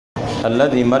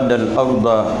الذي مد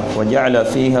الأرض وجعل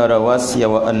فيها رواسي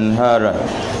وأنهارا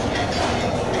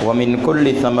ومن كل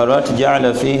ثمرات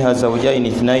جعل فيها زوجين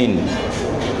اثنين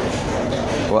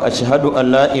وأشهد أن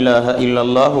لا إله إلا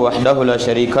الله وحده لا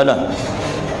شريك له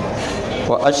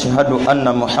وأشهد أن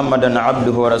محمدا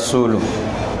عبده ورسوله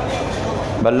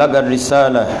بلغ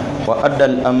الرسالة وأدى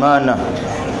الأمانة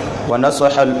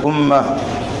ونصح الأمة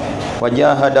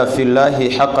وجاهد في الله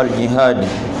حق الجهاد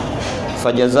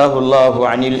فجزاه الله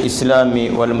عن الإسلام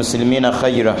والمسلمين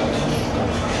خيرا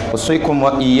أوصيكم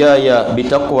وإياي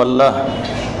بتقوى الله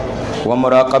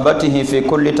ومراقبته في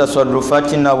كل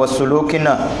تصرفاتنا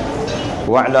وسلوكنا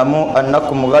واعلموا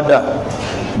أنكم غدا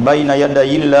بين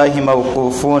يدي الله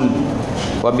موقوفون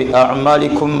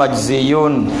وبأعمالكم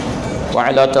مجزيون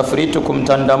وعلى تفريطكم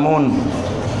تندمون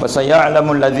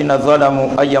وسيعلم الذين ظلموا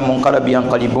أي منقلب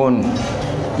ينقلبون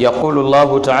يقول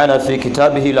الله تعالى في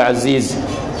كتابه العزيز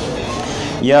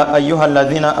يا أيها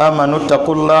الذين آمنوا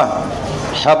اتقوا الله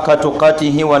حق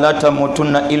تقاته ولا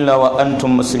تموتن إلا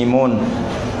وأنتم مسلمون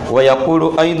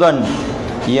ويقول أيضا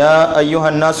يا أيها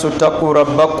الناس اتقوا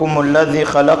ربكم الذي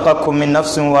خلقكم من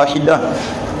نفس واحدة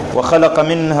وخلق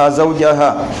منها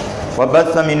زوجها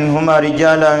وبث منهما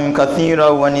رجالا كثيرا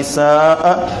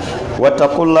ونساء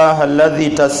واتقوا الله الذي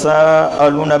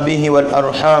تساءلون به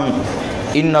والأرحام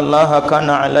إن الله كان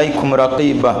عليكم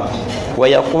رقيبا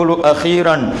ويقول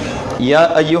أخيرا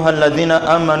يا أيها الذين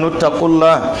آمنوا اتقوا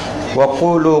الله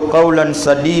وقولوا قولا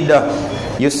سديدا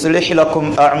يصلح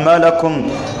لكم أعمالكم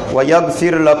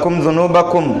ويغفر لكم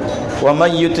ذنوبكم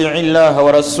ومن يطع الله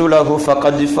ورسوله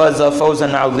فقد فاز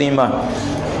فوزا عظيما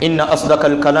إن أصدق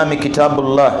الكلام كتاب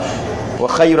الله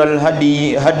وخير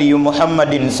الهدي هدي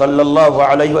محمد صلى الله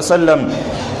عليه وسلم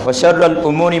وشر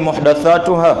الأمور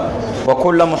محدثاتها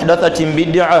وكل محدثة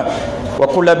بدعة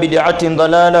وكل بدعة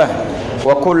ضلالة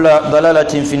وكل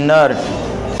ضلالة في النار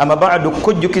أما بعد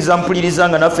kujjukiza mpuliriza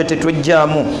naffe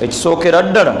tetwejjaamu ekisookera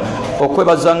ddala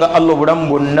okwebazanga Allah obulamu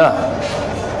bwonna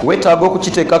weetaaga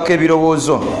okukiteekako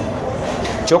ebirowoozo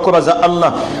kyokwebaza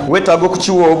Allah weetaaga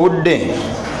okukiwa obudde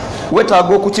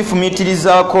weetaaga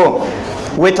okukifumiitirizaako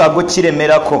weetaaga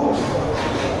okukiremerako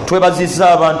twebazizza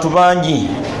abantu bangi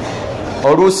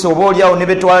oluusi oba oliawo ne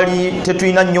betwali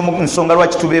tetulina nnyo mu nsonga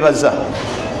lwaki tubeebaza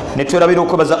ne twerabira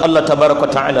okwebaza Allah tabaraka wa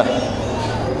taala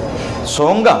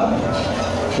songa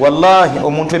wallahi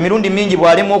omuntu emirundi mingi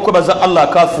bw'alemu okwebaza Allah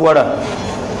akaafuwala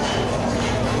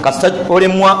kasita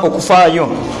olemwa okufaayo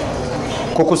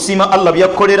kukusiima Allah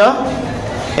byakkolera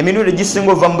emirundi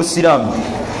gisinga ova mu busiraamu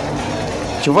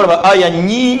kyova olaba aya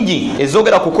nyingi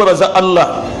ezoogera ku kwebaza Allah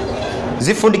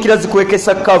zifundikira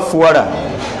zikwekesa kaafuwala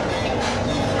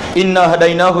inna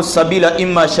hadainahu sabila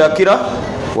imma shakira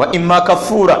wa imma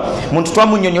kafura muntu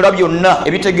twamunnyonnyola byonna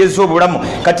ebitegeeza obulamu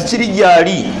kati kiri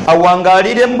gyali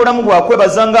awangaalire mu bulamu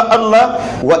bwakwebazanga Allah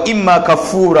wa imma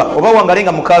kafura oba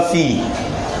wangalenga mukafiri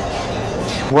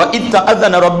wa idh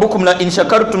adhana rabbukum la in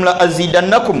shakartum la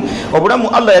azidannakum obulamu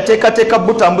Allah yateekateeka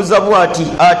butambuza bwati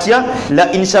atya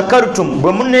la in shakartum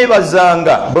bwe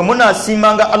muneebazanga bwe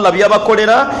munaasiimanga Allah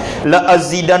byabakolera la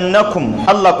azidannakum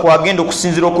Allah kwagenda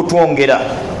okusinzira okutwongera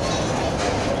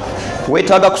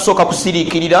weetaaga kusooka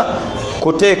kusiriikirira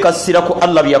kuteeka ssira ku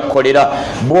Allah byakolera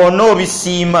bw'ona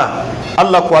obisiima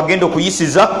Allah kwagenda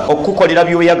okuyisiza okukolera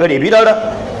byoyagala ebirala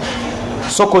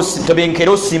soko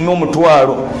tebenkera osiime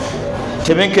omutwalo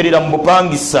tebenkerera mu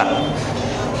bupangisa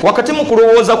wakati mu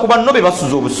kulowooza ku banno be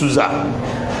basuza obusuza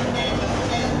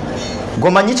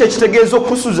gomanyi kyekitegeeza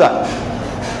okusuza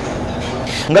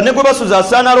nga ne gwe basuza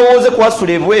asaana alowooze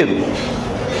kwasula ebweru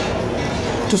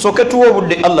tusooke tuwa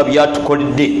obudde Allah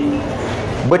byatukoledde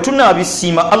bwe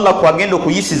tunaabisiima Allah kwagenda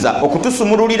okuyisiza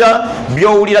okutusumululira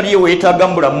byowulira byeweetaaga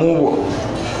mu bulamu bwo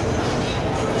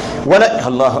wala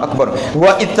Allahu akbar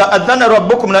wa ita'adhana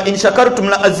rabbukum la in shakartum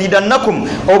la azidannakum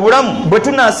obulamu bwe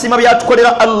tunaasiima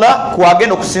byatukolera Allah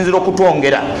kwagenda okusinzira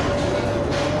okutwongera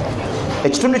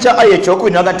ekitundu kya aya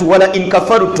ekyokubinaga nti wala in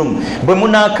kafartum bwe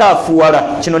munaakaafuwala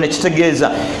kino ne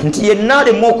kitegeeza nti yenna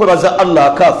alemu okwebaza Allah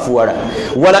akaafuwala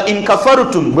wala in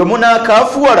kafartum bwe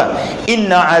munaakaafuwala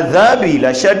inna adhabi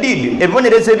la shadid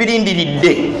ebibonerezo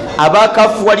ebirindiridde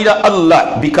abaakaafuwalira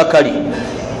Allah bikakali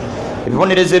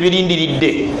ebibonerezo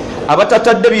ebirindiridde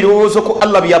abatatadde birowoozo ku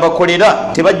Allah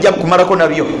byabakolera tebajja kumalako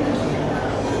nabyo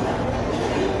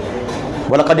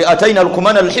walaqad atayna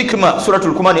lukumana alhikma suratu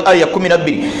lukumani aya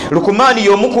 12 lukumani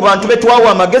y'omu ku bantu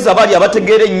betwawa amagezi abaali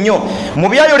abategeera ennyo mu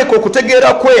byayoleka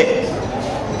okutegeera kwe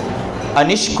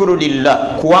anishkuru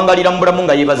lillah kuwangalira mu bulamu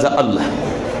nga yebaza Allah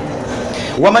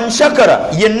waman shakara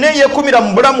yenna yekumira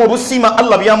mu bulamu obusiima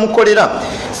Allah byamukolera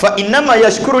fa innama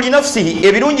yashkuru li nafsihi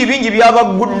ebirungi bingi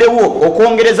byabaguddewo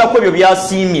okwongereza ku ebyo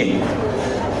byasiimye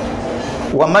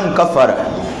waman kafara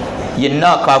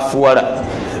yenna akafuwala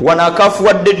wana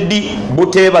akafuwadde ddi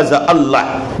buteebaza Allah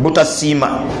butasiima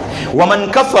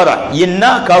waman kafara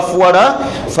yenna akafuwala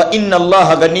fa inna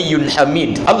Allaha ganiyun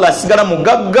hamid Allah asigala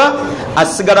mugagga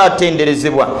asigala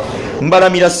atenderezebwa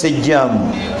mbalamira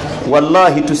sejjamu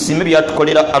wallahi tusiime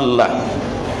byatukolera Allah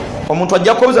omuntu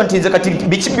ajja kubuuza nti nze kati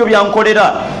biki byo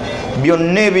byankolera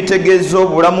byonna ebitegeeza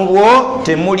obulamu bwo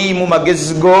temuliimu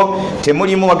magezi go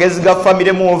temuliimu magezi ga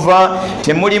famire muova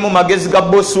temuliimu magezi ga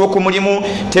bosi wo ku mulimu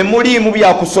temuliimu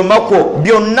byakusomako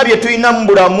byonna bye tulina mu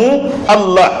bulamu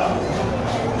Allah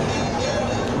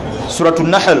suratu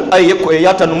nahl aya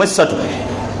 5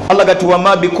 Allah gati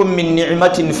wama bikum min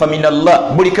ni'matin famin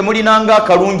Allah buli ke mulinanga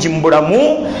akalungi mu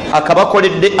bulamu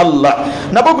akabakoledde Allah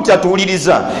nabo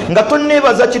butatuwuliriza nga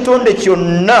tonneebaza kitonde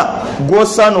kyonna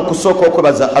gwosaana okusooka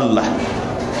okwebaza Allah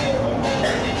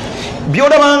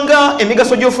byolabanga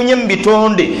emigaso gyofunye mu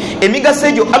bitonde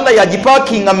emigaso egyo Allah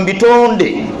yagipaakinga mu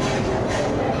bitonde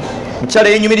mukyala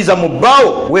yenyumiriza mu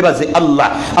bbaawo webaze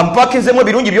Allah amupaakizemu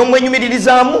ebirungi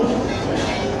byomwenyumirizaamu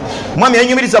mwami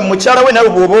yenyumiriza mu mukyala we nawe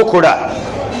bw'oba okola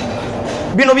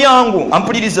bino byangu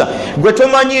ampuliriza gwe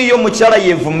tomanyiyo mukyala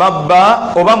yevuma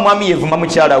bba oba mwami yevuma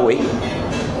mukyala we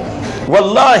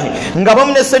wallahi nga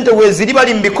bamu ne sente weziri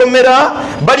bali mu bikomera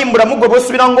bali mu bulamu gwe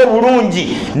bwosubiranga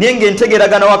obulungi naye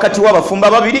ng'entegeragana wakati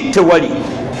w'abafumba babiri tewali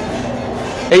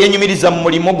eyenyumiriza mu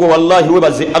mulimu gwe wallahi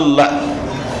webaze Allah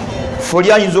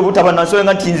foli ayinza obutaba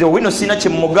nansobenga nti nze owino sina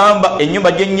kyemugamba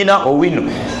ennyumba gyennyina owino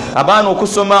abaana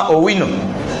okusoma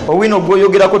owino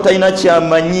gwoyogerako talina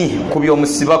kyamanyi ku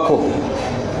byomusibako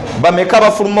bameka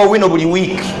abafuluma owino buli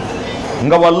wiiki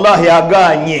nga wallahi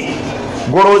aganye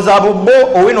golooza abo bo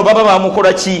owino baba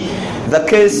bamukola ki the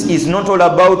case is not all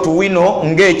about wino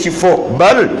ng'ekifo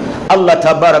bal Allah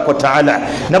tabaraka wa taala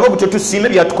nabo butyo tusiime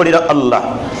byatukolera Allah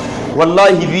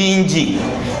wallahi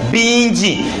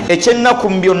bingi ekyennaku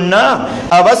byonna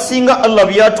abasinga Allah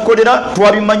byatukolera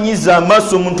twabimanyiza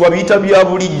amaaso omuntu abiyita bya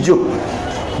bulijjo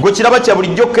gwe kiraba kya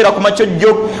bulijjo okukera ku makyo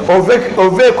jjo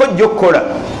oveeko jjokkola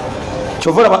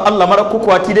kyova olaba Allah mala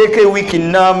kukwatireko ewiiki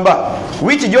nnamba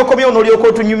wiiki gyokomye onoolyoka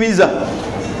otunyumiza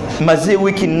maze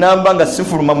ewiiki nnamba nga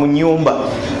sifuluma mu nnyumba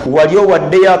wali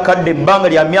owaddeyo akadde ebbanga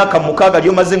lya myaka 6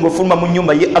 lyomaze ng'ofuluma mu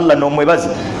nnyumba ye Allah n'omwebaza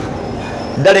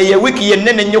ddala ye wiiki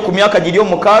yennene nnyo ku myaka giri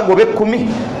 6 oba 10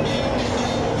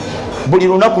 buli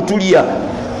lunaku tulya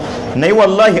naye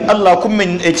wallahi Allah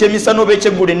akumme ekyemisana oba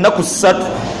ekyeggulo ennaku 3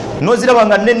 noziraba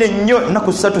nga nnene nnyo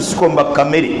ennaku 3 sikomba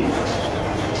kamere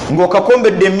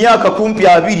ng'okakombedde emyaka kumpi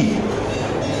 2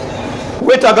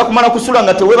 weetaaga kumala kusula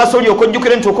nga teweebasoli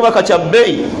okojjukire nti okuba kakya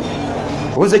bbeeyi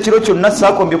obuze ekiro kyonna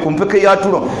saakombye ku mpeke ya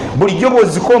tulo bulijjo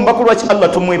bw'ozikomba ku lwaki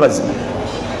Allah tomwebaza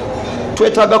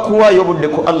twetaaga kuwaayo obudde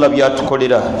ku Allah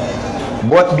byatukolera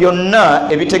byonna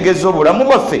ebitegeeza obulamu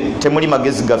bwaffe temuli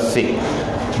magezi gaffe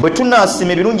bwe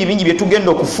tunaasima ebirungi bingi bye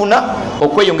tugenda okufuna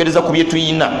okweyongereza ku bye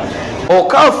tuyina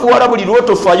okaafuwala buli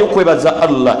lwotofaayo okwebaza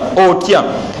Allah otya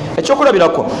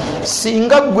ekyokulabirako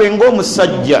singa gwe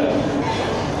ng'omusajja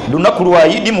lunaku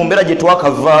lwayidi mu mbeera gye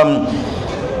twakavaamu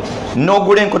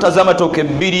n'ogula enkota z'amatooke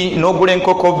 2 n'ogula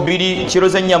enkoko 2 kiro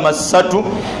z'ennyama 3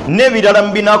 n'ebirala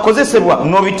mu binaakozesebwa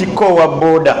n'obitikka owa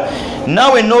booda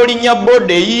naawe n'olinnya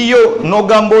booda eyiyo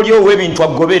n'ogamba oli ow'ebintu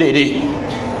agoberere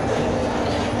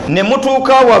ne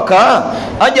mutuuka awaka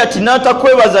ajati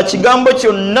n'atakwebaza kigambo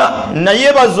kyonna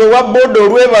nayebaza owa booda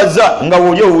olwebaza nga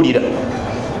wooli owulira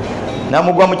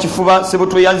namugwa mu kifuba sebo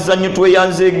tweyanziza nnyo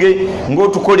tweyanzeege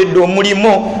ng'otukoledde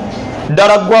omulimo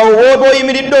ddala gwawo wooba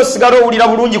oyimiridde osigala owulira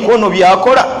bulungi kwono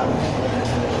byakola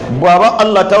bw'aba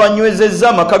Allah tawanywezezza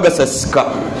amaka gasasika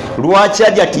lwaki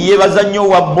ajja tiyeebaza nnyo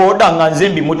owa booda nga nze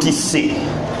mbimutisse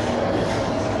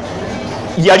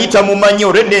yali tamumanyi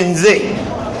olwedde nze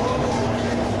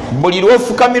buli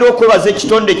lwofukamira okwebaza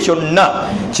ekitonde kyonna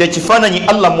kyekifaananyi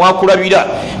Allah mwakulabira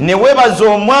ne weebaza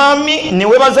omwami ne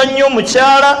weebaza nnyo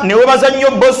omukyala ne weebaza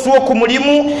nnyo bosi wo ku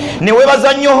mulimu ne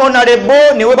weebaza nnyo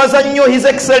honorable ne weebaza nnyo his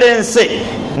excellence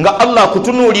nga Allah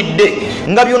akutunuulidde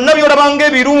nga byonna byolabanga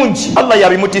ebirungi Allah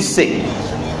yabimutisse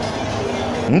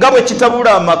nga bwe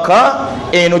kitabula amaka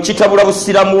eno kitabula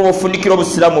busiramu ofundikira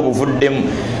obusiramu obuvuddemu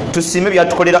tusiime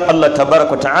byatukolera Allah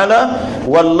tabaraka wa taala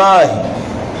wallahi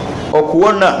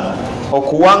okuwona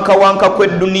okuwankawanka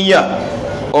kw'edduniya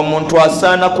omuntu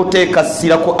asaana kuteeka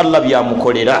ssira ku Allah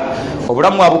byamukolera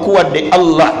obulamu abukuwadde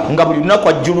Allah nga buli lunaku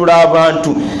ajjulula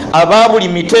abantu aba buli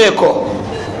miteeko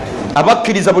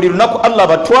abakkiriza buli lunaku Allah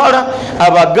abatwala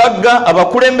abagagga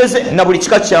abakulembeze na buli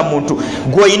kika kya muntu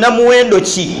gw'olina muwendo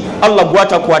ki Allah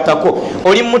gwatakwatako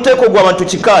oli mu muteeko gw'abantu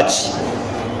kika ki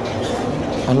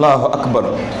Allahu akbar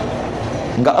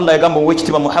nga Allah yagamba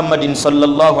owekitiibwa Muhammadin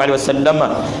sallallahu alaihi wasallama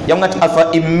yamwati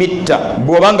afa imitta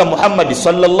bwobanga Muhammad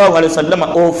sallallahu alaihi wasallama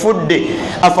ofudde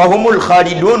afahumul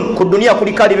khalidun ku dunia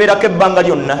kuliko alibeerako ebbanga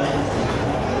lyonna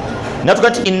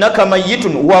natugati innaka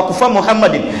mayitun wakufa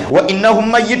Muhammadin wa innahum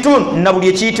mayitun na buli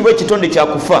ekiyitibwa ekitonde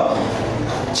kyakufa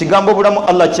kigambo bulamu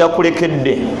Allah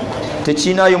kyakulekedde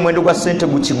tekinayo mwendo gwa sente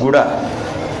gukigula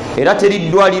era teri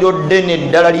ddwaliro ddene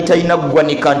ddala litalina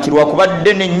ggwanika nti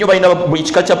lwakubadde nnyo balina buli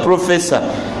kika kya profesa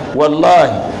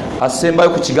wallahi asembayo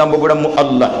ku kigambo bulamu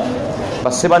Allah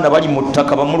basebana bali mu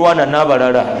ttaka bamulwana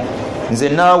n'abalala nze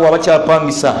naawe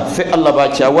abakyapangisa fe Allah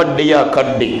bakyawaddeyo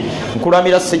akadde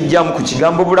nkulamira sejjamu ku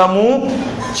kigambo bulamu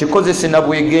kikozese na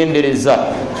bwegendereza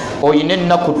oyine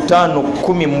ennaku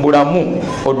 5-10 mu bulamu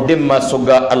odde mu maaso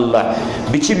ga Allah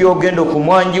biki byogenda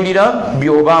okumwanjulira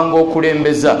byobanga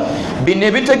okulembeza bino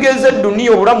ebitegeeza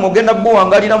edduniya obulamu ogenda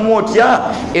buwangaliramu otya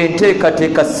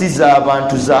enteekateeka si za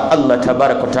abantu za Allah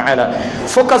tabaraka wataala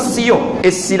fokasiyo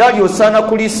essira lyosaana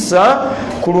kulissa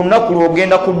ku lunaku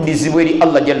lwogenda kuddizibwa eri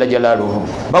Allah jalla jalaaluhu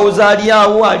bawuza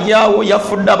aliawo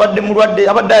yafudde abadde mulwadde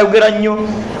abadde ayogera nnyo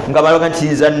nga balaga nti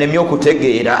nze nnemye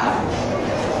okutegeera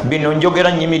bino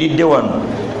njogera nyimiridde wano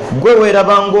gwe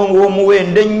weerabanga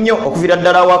omuwende ennyo okuviira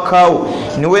ddala awakaawo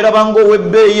niweerabanga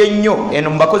owebbeeyi ennyo eno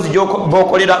mubakozi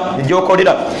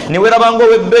gyokolera niweerabanga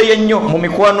owebbeeyi ennyo mu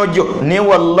mikwano gyo naye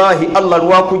wallahi Allah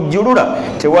lwakujjulula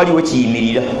tewaliwo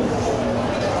kiyimirira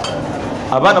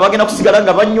abaana bagenda kusigala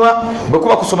nga banywa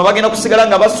bwekuba kusoma bagenda kusigala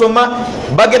nga basoma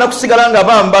bagenda kusigala nga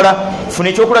bambala funa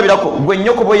ekyokulabirako gwe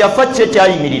nnyoko bwe yafa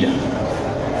kyekyayimirira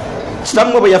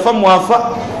kitamwe bwe yafa mwafa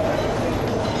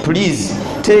please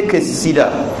take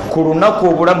essira ku lunaku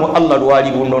obulamu Allah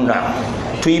lwali bunona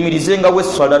tuyimirizengawo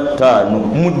esswala 5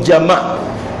 mu jamaa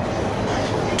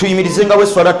tuyimirizengawo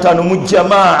esswala 5 mu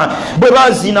jamaa bwe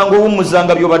bazina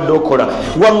ng'owummuzanga by'obadde okola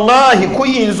wallahi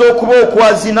kuyinza okuba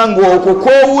okwazina ng'okwo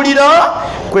kwowulira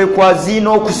kwe kwazina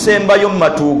okusembayo mu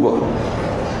matuugo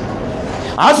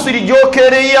asiri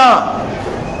gyokereya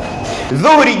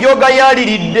dhuhuri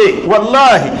gyogayaliridde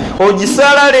wallahi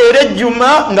ogisala leero ejjuma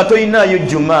nga toyinayo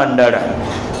jjuma ndala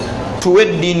tuwe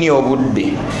eddiini obudde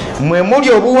mwe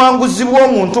muli obuwanguzi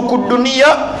bw'omuntu ku duniya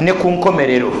ne ku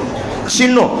nkomerero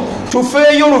kino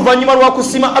tufeeyo oluvannyuma lwa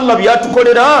kusima Allah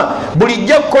byatukolera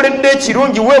bulijja kukoledde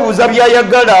ekirungi weebuuza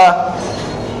byayagala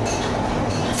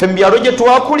ffe mu byalo gye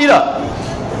twakulira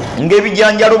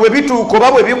ng'ebijanjalo bwe bituuka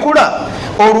oba bwe bikula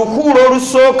olukuulo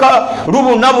olusooka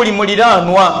lubuna buli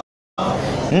muliraanwa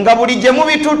nga buli gye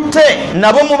mubitutte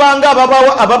nabo mubanga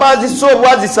ababazisa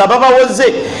obwazisa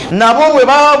ababawoze nabo bwe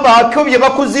baba bakobye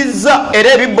bakuzizza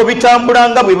era ebibbo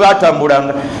bitambulanga bwe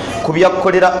batambulanga ku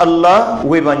byakukolera Allah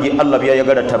webanje Allah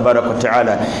byayagala tabaraka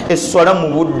wataala esswala mu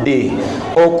budde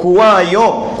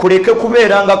okuwaayo kuleke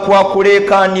kubeeranga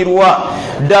kwakuleekanirwa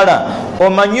ddala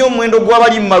omanyi omwendo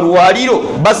gw'abali mu malwaliro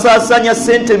basaasanya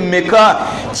sente mmeka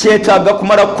kyetaaga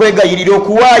kumala kwegayirira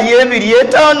okuwaayo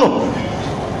 2-5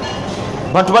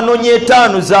 bantu banoonya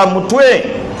 5 za mutwe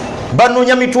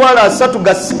banoonya 3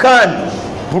 ga sikani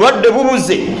bulwadde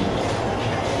bubuze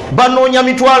banoonya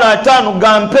 5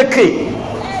 ga mpeke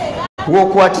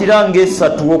wokwatiranga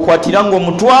 3 wokwatiranga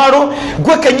omutwalo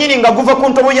gwe kenyini nga guva ku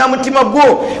ntobo ya mutima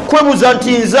gwo kwebuza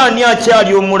nti nzaani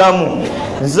akyali omulamu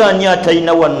nzaani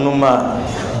atalina wannuma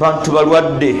bantu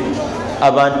balwadde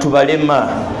abantu balema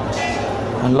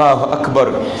Allahu akbar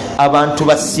abantu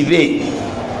basibe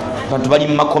abantu bali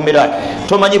mu makomera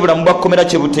tomanyi bulamu bwakomera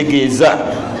kye butegeeza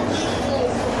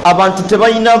abantu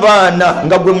tebalina baana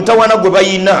nga gwe mutawana gwe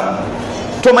bayina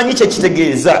tomanyi kye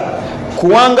kitegeeza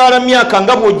kuwangaala myaka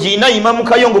nga bw'ogiina Imamu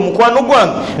Kayongo mukwano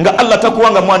gwange nga Allah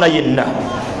takuwanga mwana yenna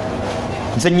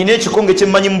nze nyina ekikonge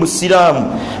kyemmanyi mu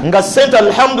busiraamu nga sente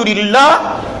alhamdulillah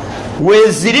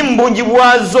weeziri mu bungi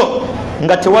bwazo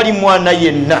nga tewali mwana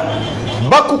yenna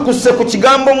bakukuse ku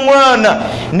kigambo mwana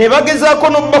ne bagezaako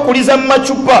n'obakuliza mu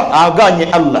macupa aganye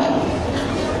Allah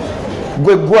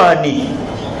gwe gwani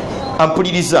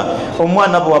ampuliriza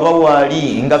omwana bw'aba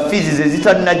waali nga fiizi ze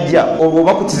zitannajja olwo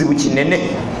oba ku kizibu kinene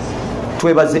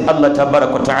twebaze Allah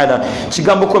tabaraka wataala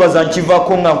kigambo kwebaza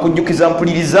nkivaako nga nkujjukiza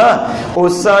mpuliriza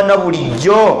osaana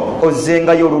bulijjo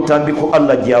ozengayo olutambiko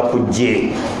Allah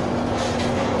gyakujje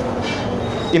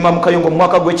Imamu Kayongo mu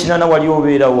mwaka gw'ekinana wali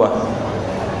obeerawa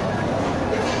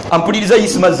ampuliriza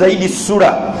Isma Zaidi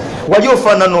sura wali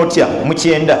ofaanana otya mu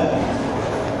 9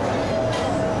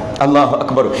 Allahu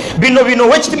akbar bino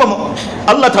wekitima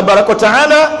Allah tabaraka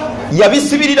wataala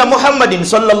yabisibirira Muhammadin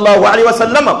sallallahu alaihi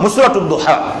wasallama mu suratu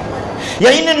Duha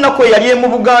yayina ennaku eyali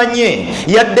emubuganye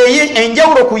yadde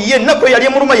enjawulo ku ye ennaku eyali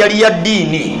emuluma yali ya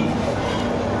ddiini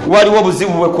waliwo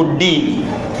obuzibu bwe ku ddiini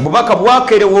bubaka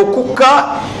bwakerewa okukka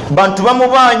bantu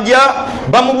bamubanja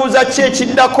bamubuuza ki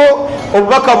ekiddako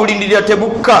obubaka bulindirira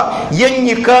tebukka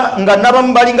yennyika nga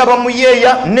n'abamu balinga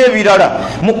bamuyeeya n'ebirala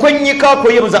mu kwennyika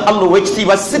kwe yeebuza Allah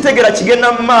ow'ekitiibwa sitegera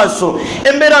kigenda mu maaso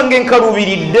embeera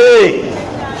ng'enkaluubiridde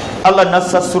Allah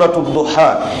nassa suratu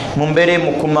duha mumbere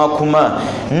mukumakuma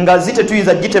ngazi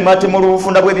tetuyinza gitematema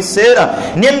olw'obufunda bw'ebiseera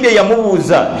nembye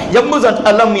yamubuuza nti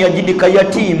alamu yajidika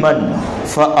yatiman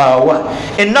faawa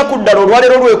ennaku ddala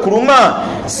olwaleero lwekuluma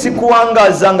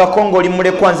sikuwangazangako ng'oli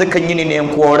mulekwa nze kennyini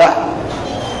nenkwola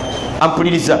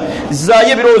ampuliriza zaayo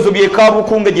ebirowoozo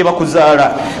byekaabukunge gye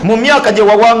bakuzaala mu myaka gye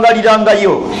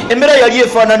wawangalirangayo embeera yali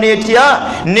efaanana etya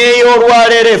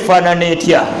n'ey'olwaleero efaanana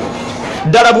etya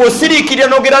ddala bw'osiriikirira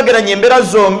n'ogerageranya embeera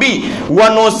zombi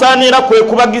wano osaana era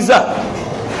kwekubagiza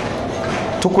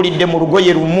tukulidde mu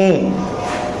lugoye lumu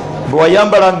bwe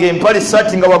wayambalanga empale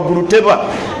saati nga waggulu teba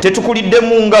tetukulidde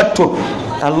mu ngatto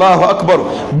Allahu akbar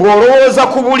bw'olowooza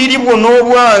ku buliri bwo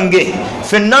n'obwange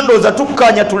ffenna ndowooza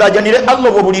tukkaanya tulaajanire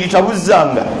Allah bwe buliri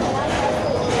tabuzzanga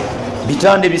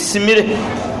bitande bisimire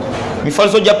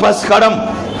mifaliso gya pasikalamu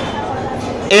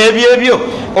ebyo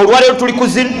olwaleero tuli ku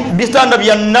bitanda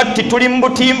bya natti tuli mu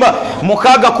butimba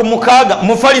 6 ku 6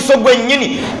 mufaliso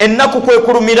gwennyini ennaku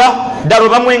kwekulumira ddala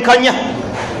bamwenkanya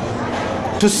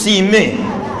tusiime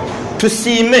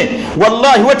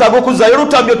wallahi wetaaga okuzaayo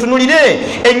olutambi otunulire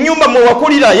ennyumba mwe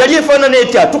wakulira yali efaanana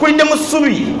etya tukulidde mu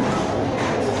ssubi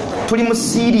tuli mu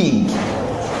siiringi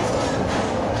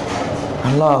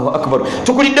Allahu akbar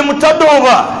tukulidde mu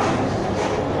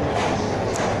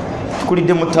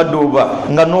tadooba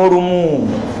nga n'olumu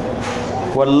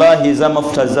wallahi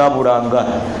ez'amafuta zaabulanga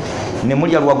ne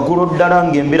mulya lwaggulu ddala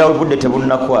ng'embeera obudde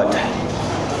tebunnakwata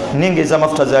ninga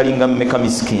ez'amafuta zaalinga mmeka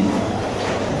misikini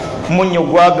munnyo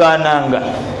gwagaananga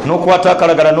n'okwata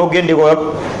akalagala n'ogende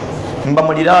mba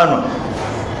muliraanwa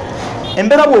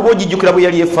embeera bw'oba ogijjukira bwe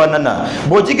yali efaanana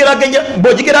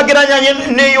bw'ogigerageranya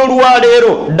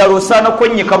n'ey'olwaleero ddala osaana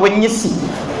kwennyika bwennyisi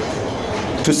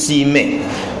tusiime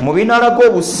mu binaalaga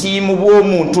obusiimu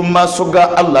bw'omuntu mu maaso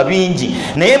ga Allah bingi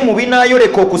naye mu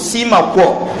binaayoleka okusiima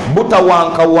kwo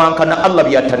butawankawanka na Allah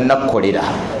byatannakkolera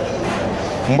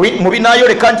mu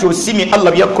binaayoleka nti osiimye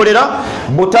Allah byakkolera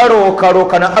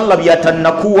butalookalooka na Allah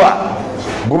byatannakuwa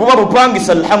bwebuba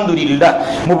bupangisa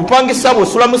alhamdulillah mu bupangisa bwo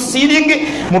osula mu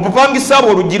siiringi mu bupangisa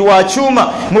bwo oluggi lwa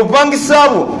kyuma mu bupangisa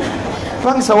bwo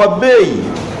bupangisa wa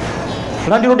bbeeyi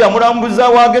landirodi amulambuza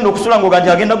wagenda okusula ngaoga nti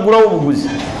agenda kugulawo obuguzi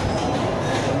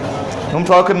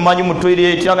nomutwalako emumanyi mu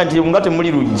toilet anga nti nga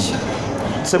temuli luggi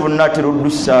sebunatera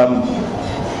oddusaamu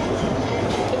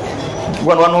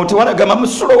wano tewalagama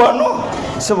musulo wano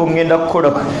sebo ngenda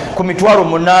kukola ku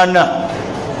 800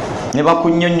 ne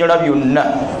bakunnyonnyola byonna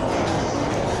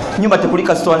nyumba tekuli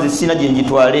kasitowa nze siina gye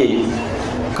njitwaleeyo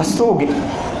kasitoge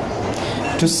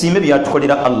tusiime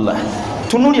byatukolera Allah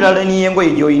tunulira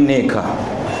n'engoye gy'oyineeka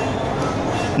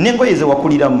n'engoye ze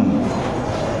wakuliramu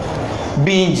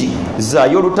bingi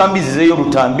zaayo olutambi zizeeyo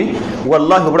olutambi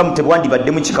wallahi obulamu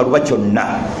tebwandibadde mu kikaluba kyonna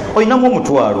oyinamu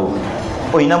omutwalo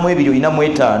oyinamu 2 oyinamu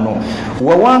 5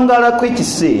 wawangalako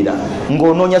ekiseera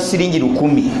ng'onoonya siringi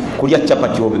 100 kulya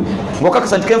capati obe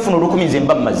ng'okakasa nti kenfuna 10 nze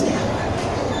mba mmaze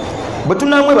bwe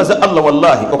tunamwebaza Allah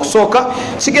wallahi okusooka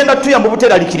kigenda tuyamba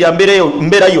obuteralikirya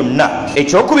mbeera yonna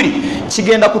ekyokubiri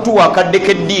kigenda kutuwa akadde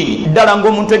k'eddiini ddala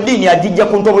ng'omuntu eddiini agijja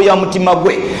ku ntobo ya mutima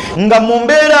gwe nga mu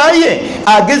mbeera ye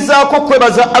agezaako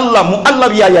kwebaza Allah mu Allah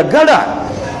byayagala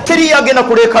teri yagenda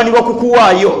kulekanirwa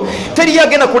kukuwaayo teri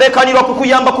yagenda kulekanirwa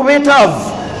kukuyamba ku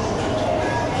beetaavu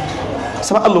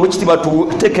saba Allah wekitiibwa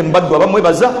tuteeke mbaddu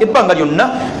abamwebaza ebbanga lyonna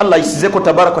Allah ayisizeko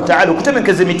tabaraka wa taala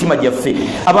okutemenkeza emitima gyaffe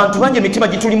abantu bangi emitima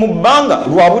gituli mu bbanga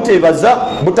lwa buteebaza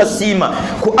butasiima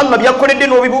ku Allah byakoledde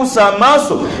n'obibuusa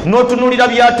amaaso n'otunulira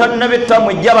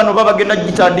byatannabetamu ejja bano babagenda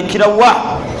gitandikira wa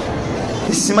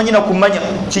simanyi na kumanya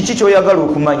kiki kyoyagala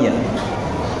okumanya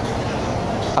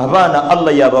abaana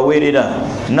Allah yabaweerera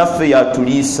naffe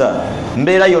yatuliisa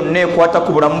mbeera yonna ekwata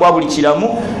ku bulamu bwa buli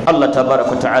kiramu Allah tabaraka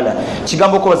wa taala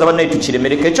kigambo okubaza bannaye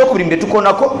tukiremereka ekyokubiri mbe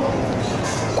tukonako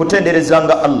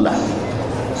kutenderezanga Allah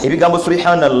ebigambo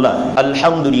subhanallah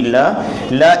alhamdulillah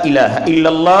la ilaha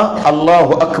illallah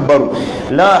allahu akbar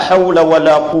la hawla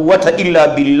wala quwwata illa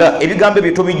billah ebigambo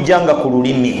ebyo tubijjanga ku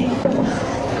lulimi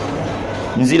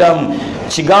nziramu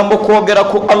kigambo kwogera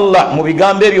ku Allah mu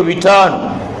bigambo ebyo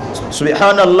 5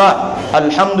 subhanallah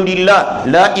alhamdulillah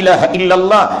la ilaha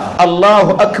illallah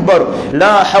allahu akbar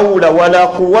la hawla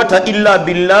wala quwwata illa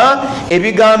billah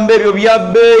ebigambo ebyo bya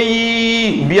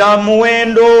bbeeyi bya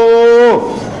muwendo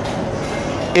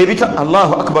ebita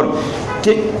allahu akbar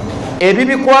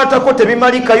ebibikwatako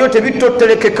tebimalikayo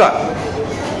tebitottelekeka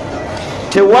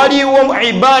tewaliwo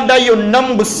ibada yonna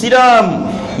mu busiraamu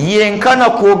yenkana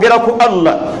kwogera ku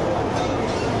Allah.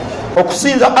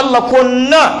 Okusinza Allah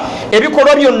kwonna,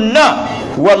 ebikolwa byonna,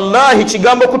 wallahi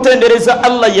kigambo kutendereza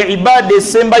Allah ye ibada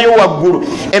esembayo waggulu.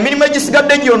 Emirimu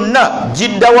egisigadde gyonna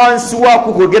gidda wansi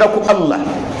waku kwogera ku Allah.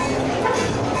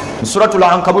 Suratul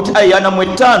Ankabut aya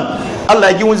 5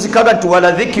 Allah yagiwunzikaga nti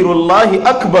wala dhikrullahi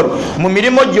akbar, mu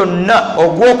mirimo gyonna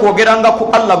ogw'okwogeranga ku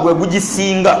Allah gwe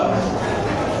gugisinga.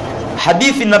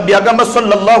 Hadithi nabbi agamba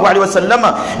sallallahu alaihi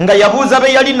wasallama nga yabuuza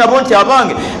be yali nabo nti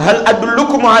abange hal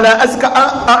adullukum ala azka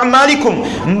a'malikum,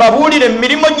 mbabulire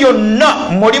mirimo gyonna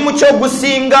mulimu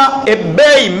kyogusinga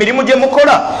ebbeeyi mirimu gye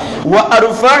mukola, wa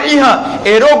arfa'iha,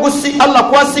 era Allah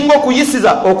kwasinga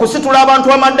okuyisiza okusitula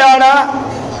abantu amadaala.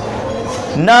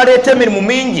 Naleeta emirimu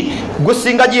mingi,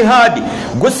 gusinga jihadi,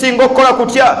 gusinga okukola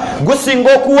kutya,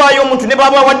 gusinga okuwaayo omuntu ne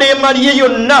baba waddeyo emali ye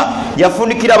yonna.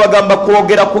 Yafundikira abagamba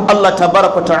kwogera ku Allah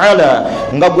tabaraka wa taala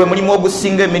nga gwe mulimu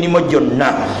ogusinga emirimo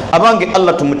gyonna. Abange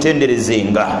Allah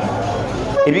tumutenderezenga.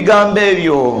 Ebigambo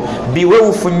ebyo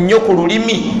biwewufu nnyo ku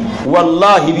lulimi,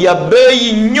 wallahi bya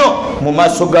bbeeyi nnyo mu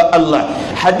maaso ga Allah.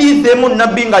 Hadithi emu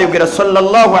nabbi ng'ayogera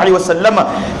sallallahu alaihi wasallama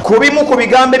ku bimu ku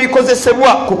bigambo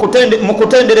ebikozesebwa mu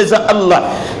kutendereza Allah.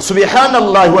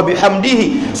 Subhanallahi wa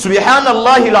bihamdihi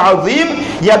subhanallahi alazim,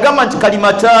 yagamba nti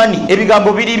kalimatani,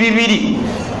 ebigambo bibiri,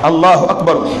 Allahu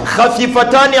akbar,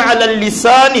 khafifatani ala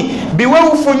lisani,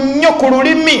 biwewufu nnyo ku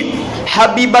lulimi,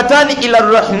 habibatani ila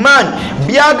rahman,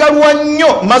 byagalwa nnyo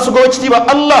maaso g'owekitiibwa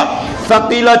Allah,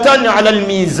 thaqilatani ala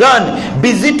almizan,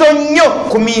 bizito nnyo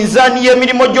ku mizaani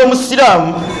y'emirimu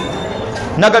gy'omusiraamu.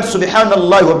 Nagati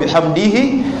subhanallahi wa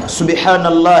bihamdihi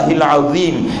subhanallahi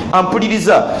alazim.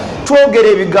 Ampuliriza, twogera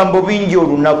ebigambo bingi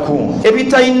olunaku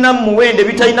ebitalina muwendo,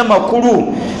 ebitalina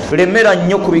makulu. Lemera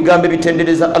nnyo ku bigambo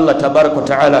ebitendereza Allah tabaraka wa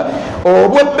taala.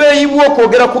 Obwebbeeyi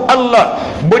bw'okwogera ku Allah,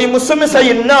 buli musomesa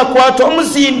yenna akwata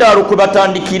omuzindaalo kwe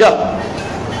batandikira.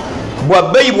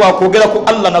 Bwabbeeyi bwakwogera ku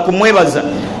Allah na kumwebaza.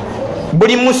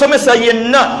 Buli musomesa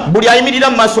yenna, buli ayimirira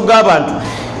mu maaso g'abantu,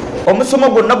 omusomo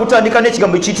gwonna gutandika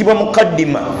n'ekigambo ekiyitibwa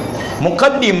mukaddima.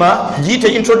 Mukaddima giyite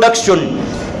introduction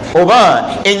oba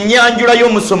ennyanjula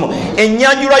y'omusomo,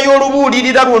 ennyanjula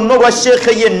y'olubuulirira lwonna olwa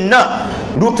sheekhe yenna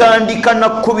lutandika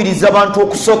nakukubiriza abantu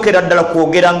okusookera ddala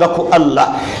kwogeranga ku Allah.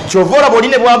 Kyova olaba oli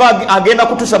ne bw'aba agenda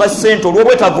kutusaba ssente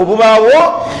olw'obwetaavu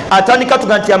obubaawo, atandika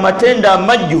tuga nti amatenda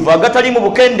amajjuvu agatali mu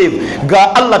bukendeevu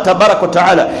ga Allah tabaraka wa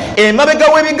taala. Emabega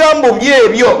w'ebigambo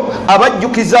byebyo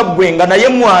abajjukiza ggwe nga naye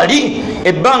mwali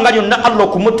ebbanga lyonna Allah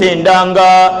okumutendanga,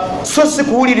 so si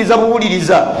kuwuliriza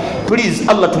buwuliriza. Please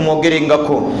Allah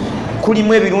tumwogerengako.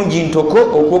 Kulimu ebirungi ntoko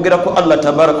okwogera ku Allah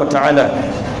tabaraka wa taala.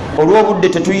 Olw'obudde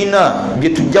tetuyina bye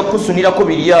tujja kusunirako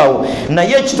biryawo,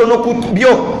 naye ekitono ku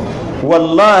byo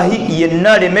wallahi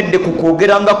yenna alemedde ku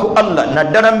kwogeranga ku Allah,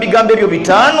 naddala mu bigambo ebyo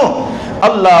 5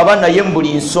 Allah aba naye mu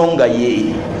buli nsonga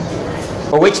ye.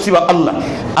 Owekitiibwa Allah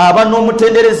aba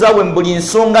n'omutendereza we mu buli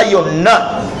nsonga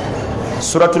yonna.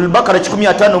 Suratul Baqara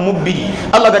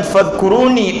 152 Allah gati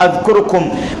fadhkuruni adhkurukum,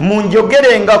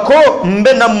 munjogerengako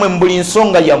mbe nammwe mu buli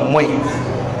nsonga yammwe.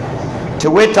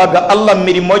 Teweetaaga Allah mu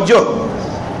mirimo gyo,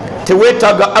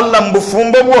 teweetaaga Allah mu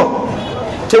bufumbo bwo,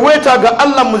 teweetaaga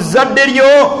Allah mu zadde lyo,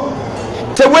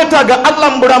 teweetaaga Allah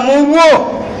mu bulamu bwo.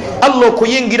 Allah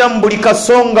okuyingira mu buli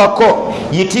kasongako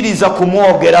yitiriza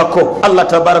kumwogerako Allah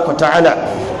tabaraka wa taala.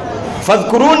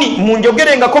 Fadhkuruni,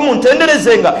 munjogerengako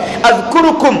muntenderezenga,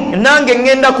 adhkurukum, nange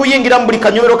ngenda kuyingira mu buli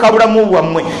kanyobero ka bulamu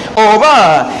bwammwe,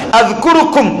 oba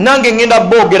adhkurukum, nange ngenda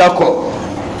boogerako.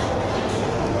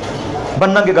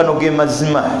 Bannange gano ge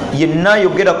mazima, yenna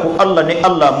ayogera ku Allah ne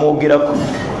Allah amwogerako.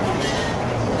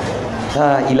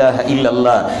 La ilaha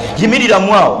illallah. Yimirira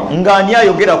mwawo ng'ani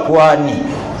ayogera ku ani?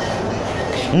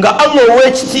 Nga Allah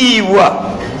ow'ekitiibwa.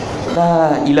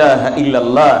 La ilaha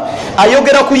illallah.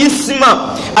 Ayogera ku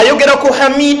Isma, ayogera ku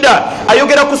Hamida,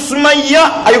 ayogera ku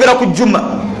Sumayya, ayogera ku Juma.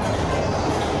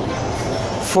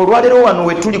 Olwaleero wano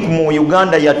we tuli mu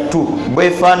Uganda yattu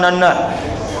bwefaanana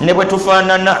ne bwe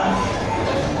tufaanana.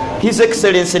 His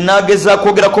Excellency nageza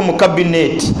kwogerako mu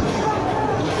cabinet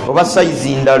oba size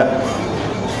ndala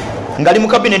ngali mu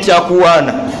cabinet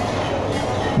akuwaana,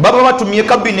 baba batumye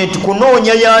cabinet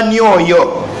kunoonya yaani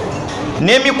oyo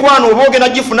n'emikwano oba ogenda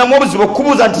gifunamu obuzibu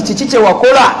okubuuza nti kiki kye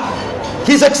wakola.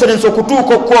 His Excellency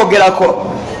okutuuka okwogerako,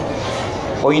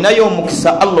 olinayo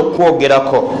omukisa Allah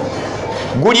okwogerako.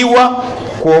 Guliwa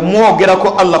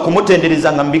kwomwogerako Allah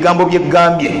kumutenderezanga mu bigambo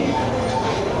by'eggambye.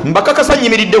 Mbakakasa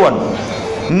nyimiridde wano,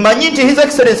 mmanyi nti His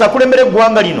Excellency akulembera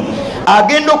eggwanga lino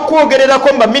agenda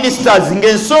okwogererako mba ministers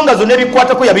ng'ensonga zonna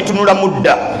ebikwatako yabitunula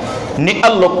mudda, ne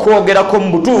Allah okwogerako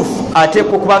mu butuufu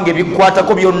ateekwa okuba nga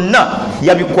ebikwatako byonna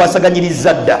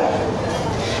yabikwasaganyiriza dda.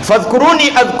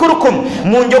 fadhkuruni adhkurukum,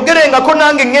 munjogerengako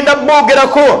nange ngenda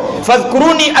bogerako.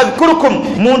 Fadhkuruni adhkurukum,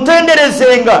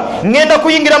 muntenderezenga ngenda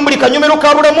kuyingira mu buli kanyomero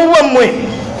ka bulamu bwammwe.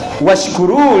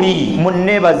 Washkuruli,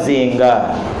 munnebazenga.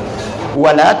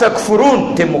 Wala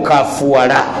takfurun,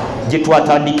 temukafuwala. Gye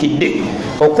twatandikidde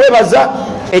okwebaza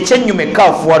ekyennyume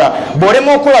kafuwala.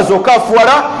 Bw'olema okwebaza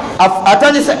okafuwala,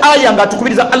 atandise aya nga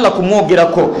atukubiriza Allah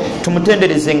kumwogerako.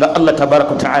 Tumutenderezenga Allah tabaraka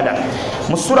wa taala.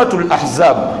 Mu suratul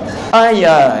Ahzab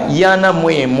aya yana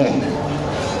mwemu.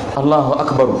 Allahu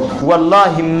akbar.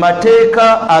 Wallahi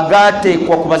mateeka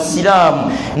agateekwa ku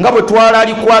basiraamu nga bwe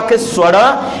twalalikwako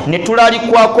esswala, ne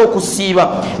tulalikwako okusiiba,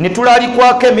 ne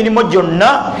tulalikwako emirimu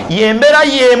gyonna, yembeera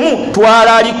yemu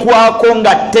twalalikwako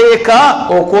nga tteeka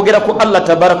okwogera ku Allah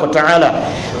tabaraka wa taala.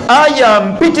 Aya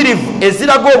mpitirivu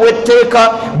eziraga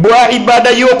obwetteeka bwa ibada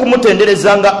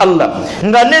y'okumutenderezanga Allah,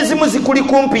 nga n'ezimu zikuli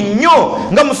kumpi nnyo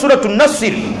nga mu suratu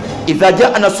Nasr, idha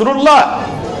jaa nasrullah,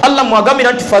 Allah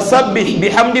mwagambira nti fasabbih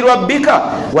bihamdi rabbika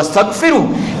wastaghfiru,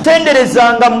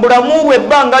 tenderezanga mu bulamu bwe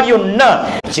ebbanga lyonna.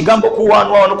 Kigambo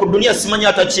kuwaanwa wano ku dunia simanyi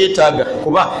atakyetaaga,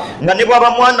 kuba nga ne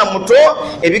bwaba mwana muto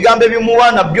ebigambo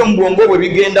ebimuwaana byo mu bwongo bwe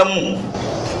bigendamu.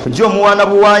 Kujja omuwaana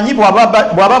buwanyi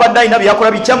bw'aba badde alina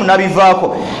byakola bikyamu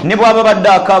n'abivaako, ne bw'aba badde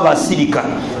akaaba asirika.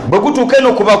 Bwe gutuuka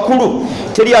eno ku bakulu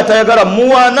teri atayagala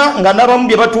muwaana, nga n'abamu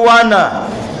bye batuwaana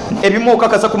ebimu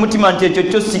okakasa ku mutima nti ekyo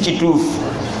kyo si kituufu,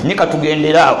 ne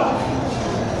katugenderaawo.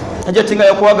 Ajja tinga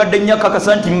yakuwagadde nnyo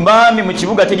akakasa nti mbaami mu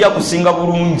kibuga teri akusinga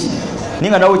bulungi,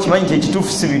 naye nga nawe okimanyi nti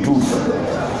ekituufu si bituufu.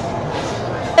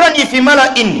 Ni fi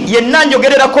mala'in, yenna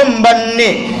njogererako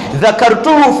mbanne,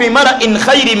 dhakartuhu fi mala'in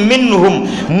khairin minhum,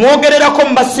 mwogererako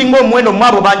mbasinga omuwendo mu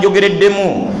abo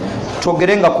banjogereddemu.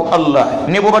 Twogerenga ku Allah,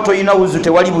 ne bw'oba toyina wuzu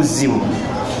tewali buzibu,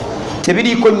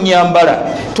 tebiriiko nnyambala,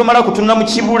 tomala kutunula mu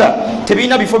kibula,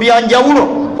 tebirina bifo bya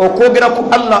njawulo. Okwogera ku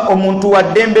Allah omuntu wa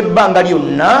ddembe ebbanga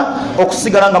lyonna,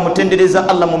 okusigala nga mutendereza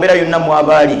Allah mu mbeera yonna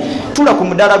mwabaali. Tula ku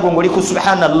mudaala gwo ng'oli ku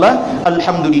subhanallah,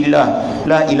 alhamdulillah,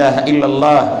 la ilaha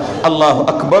illallah, Allahu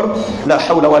akbar, la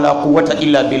hawla wala quwwata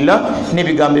illa billah,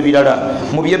 n'ebigambo ebirala.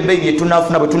 Mu byebbeyi bye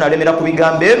tunaafuna bwe tunalemera ku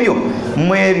bigambo ebyo,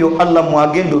 mu ebyo Allah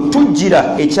mwagenda otujjira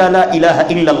ekya la ilaha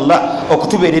illallah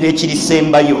okutubeerera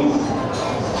ekirisembayo.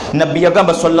 Nabbi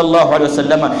yagamba sallallahu alaihi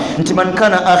wasallam nti man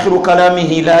kana akhiru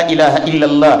kalamihi la ilaha illa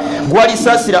Allah,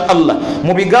 gwalisaasira Allah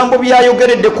mu bigambo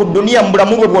byayogeredde ku dunia mu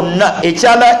bulamu bwe bwonna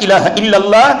ekya la ilaha illa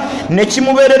Allah ne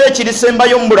kimubeerera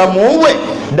ekirisembayo mu bulamu bwe,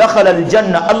 dakhala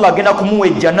aljanna, Allah agenda kumuwa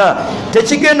ejjana.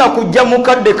 Tekigenda kujja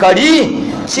mukadde kali,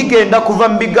 kigenda kuva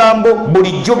mu bigambo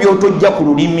bulijjo byotojja ku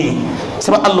lulimi.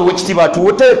 Saba Allah wekitiba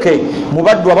atuwoteeke mu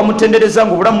baddu abamutendereza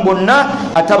nga obulamu bwonna,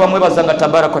 ate abamwebazanga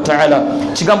tabaraka wa taala.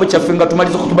 Kigambo kyaffe nga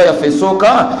tumaliza Khutubah yaffe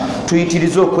esooka,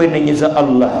 tuyitirize okwenenyeza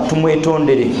Allah,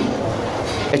 tumwetondere.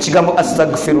 Ekigambo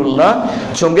astaghfirullah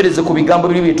kyongereze ku bigambo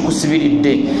biri bye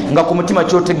tukusibiridde, nga ku mutima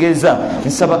kyotegeeza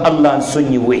nsaba Allah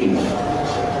nsonyiwe.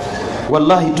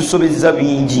 Wallahi tusobezza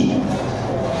bingi,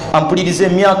 ampuliriza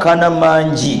emyaka ana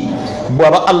mangi,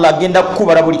 bw'aba Allah agenda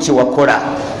kukubala buli kye wakola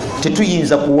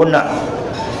tetuyinza kuwona.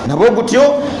 Nabo gutyo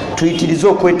tuyitirize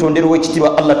okwetondera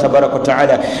ow'ekitiibwa Allah tabaraka wa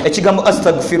taala. Ekigambo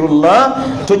astaghfirullah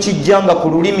tokijjanga ku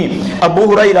lulimi. Abu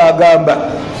Hurayra agamba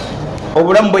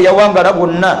obulamu bwe yawangala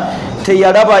bwonna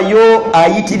teyalabayo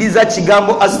ayitiriza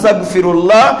kigambo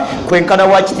astaghfirullah kwenkana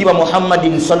wa kitiibwa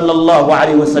Muhammadin sallallahu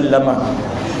alaihi wasallama.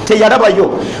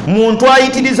 Teyalabayo muntu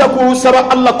ayitiriza kusaba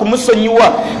Allah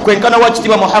kumusonyiwa kwenkana wa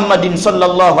kitiibwa Muhammadin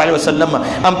sallallahu alaihi wasallama.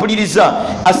 Ampuliriza,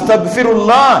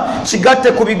 astaghfirullah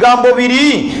kigatte ku bigambo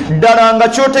biri ddala nga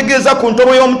kyotegeeza ku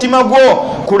ntobo y'omutima gwo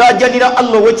kulaajanira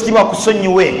Allah ow'ekitiibwa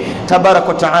kusonyiwe tabaraka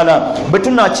wa taala. Bwe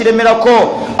tunaakiremerako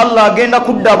Allah agenda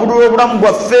kuddabulula obulamu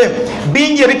bwaffe.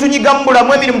 Bingi ebitunyiga mu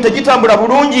bulamu, emirimu tegitambula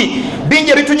bulungi.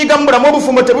 Bingi ebitunyiga mu bulamu,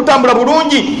 obufumbo tebutambula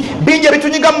bulungi. Bingi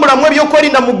ebitunyiga mu bulamu,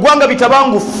 ebyokwerinda mu ggwanga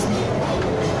bitabangufu.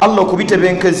 Allah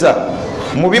okubitebenkeza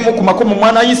mu bimu ku makomo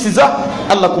mwana ayisiza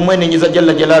Allah kumwenenyeza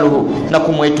jalla jalaluhu na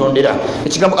kumwetondera.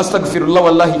 Ekigambo astaghfirullah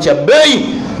wallahi kyabbeeyi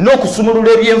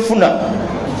n'okusumulula ebyenfuna.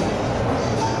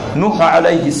 Nuha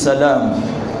alayhi salam,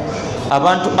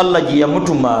 abantu Allah gye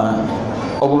yamutuma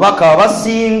obubaka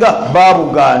abasinga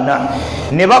babugaana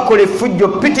ne bakola effujjo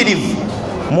pitirivu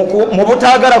mu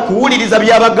butaagala kuwuliriza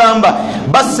byabagamba,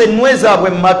 basse ennwe zaabwe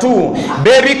mu matu,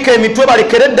 beebikka emitwe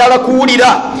balekere ddala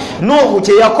kuwulira. Nuhu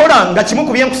kye yakola nga kimu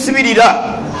ku byenkusibirira,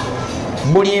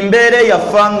 buli mbeera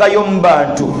yafangayo mu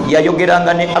bantu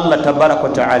yayogeranga ne Allah tabaraka wa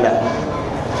taala.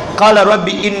 qala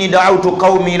rabbi inni da'awtu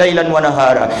qaumi laylan wa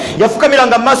nahara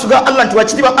yafukamiranga maaso ga Allah nti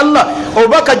wakitiibwa Allah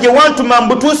obubaka gye wantuma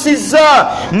mbutuusizza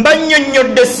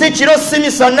mbanyonyodde si kiro si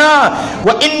misana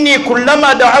wa inni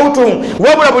kullama da'awtu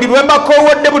wabula buli lwe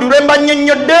mbakowodde buli lwe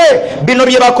mbanyonyodde bino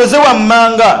bye bakoze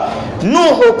wammanga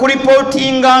Nuhu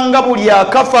okulipootinganga buli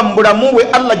akafa mu bulamu bwe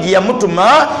Allah gye yamutuma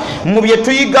mu bye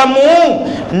tuyigamu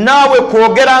naawe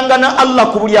kwogeranga na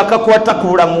Allah ku buli akakwata ku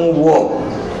bulamu bwo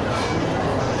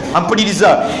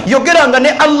ampuliriza yogeranga ne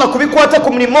Allah ku bikwata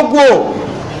ku mulimo gwo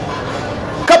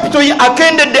kapito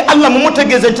akendedde Allah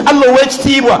mumutegeeze nti Allah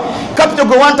ow'ekitiibwa kapito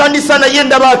gwe wantandisa naye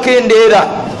ndaba akendeera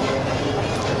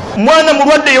mwana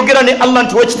mulwadde yogera ne Allah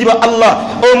nti ow'ekitiibwa Allah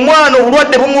omwana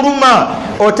obulwadde bumuluma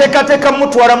otekateeka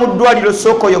mutwala mu ddwaliro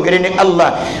sooka oyogere ne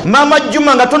Allah maama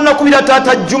Juma nga tonnakubira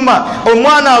taata Juma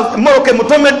omwana moroke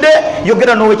mutomedde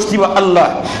yogera n'ow'ekitiibwa Allah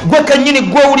gwe kennyini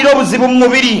gw'owulira obuzibu mu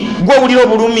mubiri gw'owulira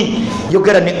obulumi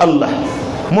yogera ne Allah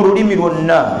mu lulimi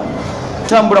lwonna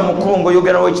tambula mu kkubo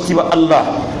ng'oyogera n'ow'ekitiibwa Allah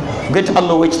ngeti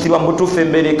Allah ow'ekitiibwa mbutuufu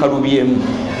embeera ekalubyemu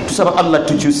tusaba Allah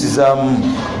tukyusizaamu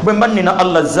bwe mba nina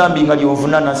Allah zambi nga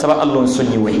lyonvunaana nsaba Allah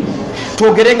onsonyiwe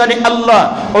twogerenga ne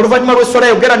Allah oluvannyuma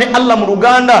lw'esswala yogera ne Allah mu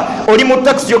Luganda oli mu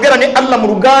taxi yogera ne Allah mu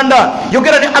Luganda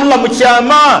yogera ne Allah mu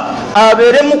kyama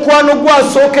abeere mukwano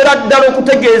gwasookera ddala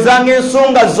okutegeezanga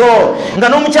ensonga zo nga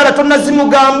n'omukyala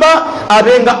tonnazimugamba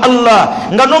abenga Allah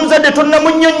nga n'omuzadde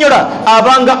tonnamunnyonnyola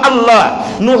abanga Allah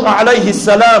Nuhu alayhi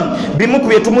salam bimu ku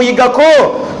bye tumuyigako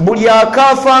buli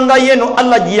akaafanga yeno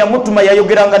Allah gye yamutuma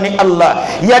yayogeranga ne Allah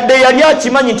yadde yali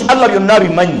akimanyi nti Allah byonna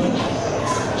abimanyi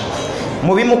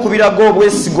mu bimu ku birago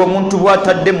obwesiga omuntu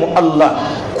bw'atadde mu Allah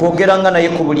kwogeranga naye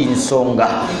ku buli nsonga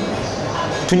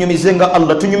tunyumizenga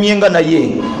Allah tunyumyenga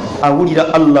naye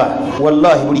awulira Allah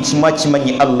wallahi buli kimu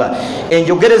akimanyi Allah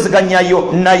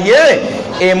enjogerezganyayo naye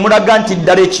emulaga nti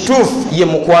ddala ekituufu ye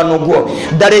mukwano gwo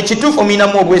ddala ekituufu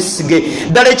ominamu obwesige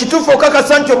ddala ekituufu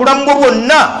okakasa nti obulamu bwo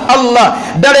bwonna Allah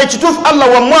ddala ekituufu Allah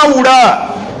wamwawula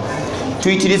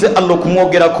tuyitirize Allah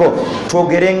okumwogerako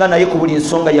twogerenga naye ku buli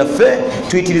nsonga yaffe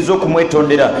tuyitirize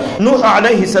okumwetondera Nuhu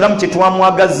alayhi salamu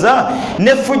kyetwamwagaza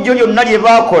n'effujjo lyonna lye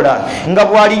baakola nga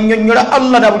bw'alinnyonnyola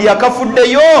Allah na buli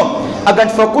akafuddeyo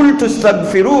agati fakultu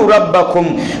stagfiru rabbakum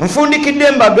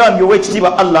nfundikidde mbagambye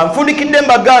ow'ekitiibwa Allah nfundikidde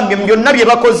mbagambye mu byonna bye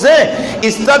bakoze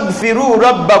istagfiru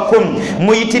rabbakum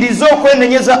muyitirize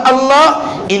okwenenyeza Allah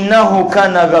innahu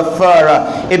kana ghaffara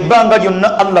ebbanga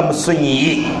lyonna Allah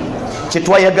musonyiyi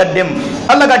kyetwayagaddemu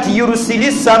Allah gati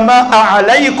yurusili samaa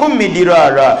alaykum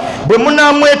midirara bwe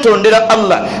munamwetondera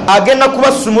Allah agenda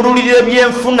kubasumululira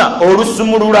ebyenfuna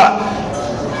olusumulula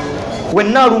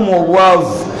wenna alumu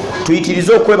obwavu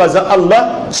tuyitirize okwebaza Allah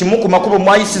kimu ku makubo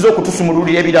mwayisiza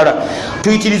okutusumululira ebirala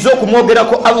tuyitirize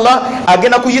okumwogerako Allah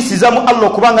agenda kuyisizamu Allah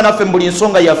okubanga naffe mu buli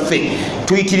nsonga yaffe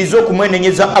tuyitirize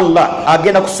okumwenenyeza Allah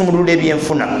agenda kusumululira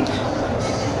ebyenfuna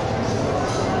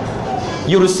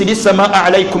yurusili samaa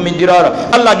alaykum midirara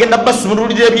Allah agenda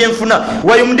basumululira ebyenfuna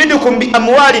wayumdidukum bi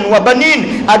amwalin wa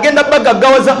banin agenda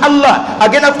bagaggawaza Allah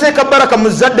agenda kuteeka baraka mu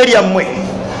zadde lyammwe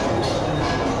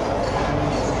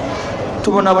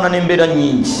tubonabona n'embeera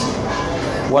nyingi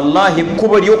wallahi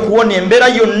kkubo ly'okuwona embeera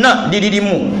yonna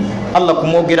liririmu Allah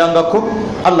kumwogerangako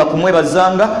Allah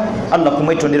kumwebazanga Allah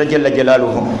kumwetondera jalla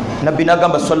jalaaluhu nabbi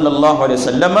n'agamba sallallahu alayhi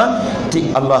wasallama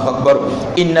ti Allahu akbar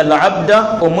innal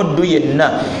abda omuddu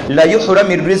yenna la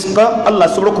yuhrami rizqa Allah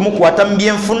asobola okumukwata mu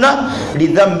byenfuna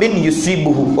lidhambin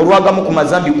yusibuhu olwagamu ku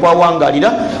mazambi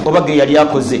kwawangalira oba ge yali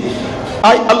akoze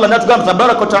ay Allah natugamba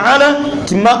tabaraka taala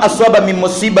tima aswaba min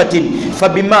musibatin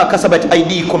fabima kasabat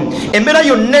aydikum embera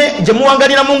yonne gye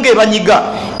muwangalira mu ng'ebanyiga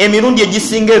emirundi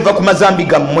egisinga eva ku mazambi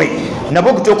gammwe nabo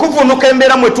okuvuunuka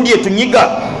embeera mwe tuli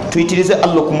etunyiga tuyitirize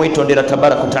Allah kumwetondera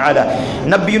tabaraka taala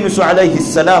nabbi Yunus alayhi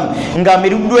salam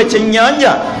ng'amiruddwa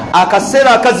ekyennyanja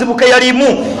akaseera akazibu ke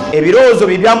yalimu ebirowoozo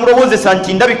bye byamulowozesa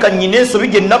nti ndabika nnyina ensobi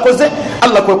gye nnakoze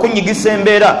Allah kwe kunyigisa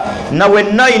embeera nawe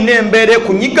nayina embeera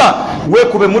ekunyiga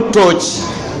weekube mu ttooki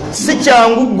si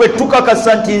kyangu gwe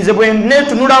tukakasa nti nze bwe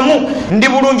neetunulamu ndi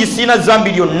bulungi siina zambi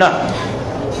lyonna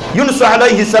Yunus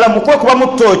alayhi salam kwekuba mu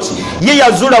ttooki ye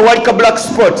yazuula waali ka black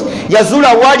spot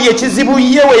yazuula waali ekizibu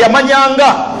yewe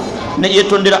yamanyanga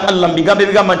neyetondera Allah mbigambe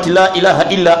bigamba nti la ilaha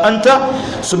illa anta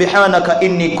subhanaka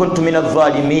inni kuntu min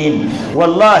adh-dhalimin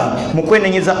wallahi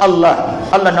mukwenenyeza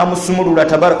Allah namusumulula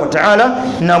tabaraka taala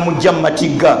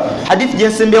namujamatiga hadith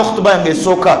jensembe khutubah yange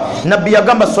soka nabbi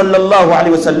yagamba sallallahu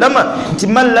alaihi wasallam nti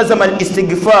man lazama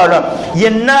al-istighfara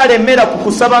yenale mera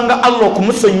kukusabanga Allah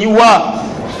okumusonyiwa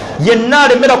yenna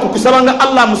alemera kukusabanga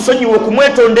Allah musonyiwe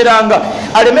okumwetonderanga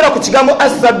alemera ku kigambo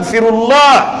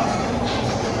astaghfirullah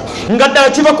nga ddala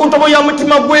kiva ku ntobo ya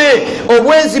mutima gwe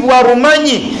obwenzi bwa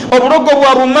rumanyi obulogo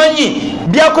bwa rumanyi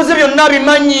byakoze byonna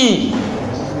bimanyi.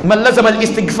 Man lazama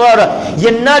al-istighfara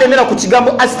yenna alemera ku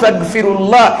kigambo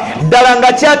astaghfirullah ddala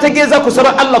nga kyategeeza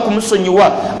kusaba Allah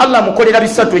kumusonyiwa. Allah mukolera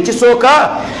bisatu.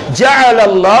 Ekisooka ja'ala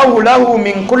Allahu lahu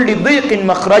min kulli dhiqin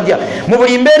makhraja, mu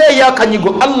buli mbeera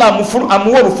eyakanyigo Allah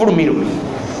amuwa olufulumiro.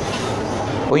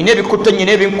 Oyina ebikutte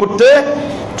nyina ebinkutte,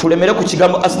 tulemere ku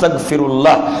kigambo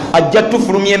astaghfirullah ajja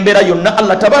tufulumya embeera yonna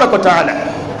Allah tabaraka wa ta'ala.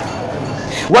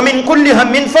 Wa min kulli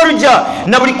hammin farja,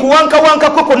 na buli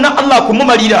kuwankawankako konna Allah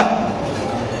kumumalira.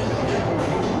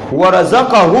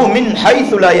 Warazaqahu min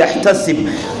haythu la yahtasib,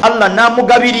 Allah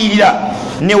namugabiririra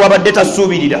ne wabadde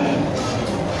tasuubirira.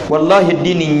 Wallahi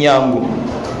eddiini nyangu,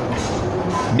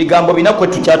 bigambo binakwe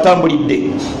tukyatambulidde.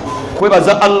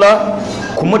 Kwebaza Allah,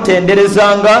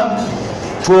 kumutenderezanga,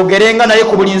 twogerenga naye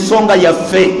ku buli nsonga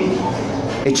yaffe.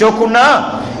 Ekyokuna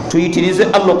tuyitirize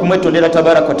Allah kumwetondera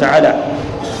tabaraka wa ta'ala.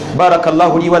 بارك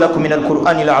الله لي ولكم من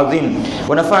القرآن العظيم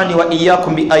ونفعني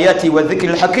وإياكم بآياتي والذكر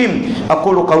الحكيم.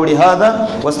 أقول قولي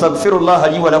هذا واستغفر الله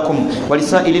لي ولكم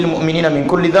ولسائر المؤمنين من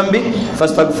كل ذنب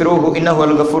فاستغفروه إنه هو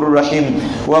الغفور الرحيم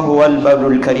وهو البر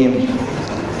الكريم.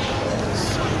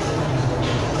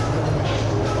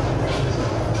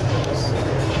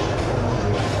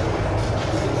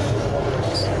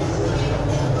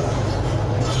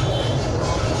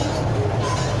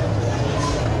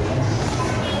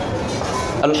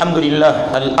 الحمد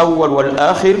لله الأول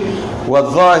والآخر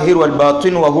والظاهر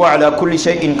والباطن وهو على كل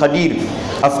شيء قدير.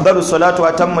 أفضل الصلاة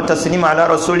وأتم التسليم على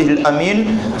رسوله الأمين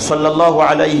صلى الله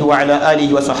عليه وعلى آله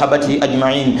وصحبه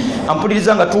أجمعين.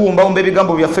 Ampulizanga tuwumba umbe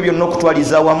bigambo byaffe byonna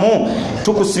okutwaliza wamu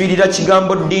tukusibirira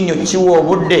kigambo ddiini okiwa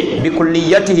obudde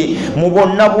bikulliyatihi mu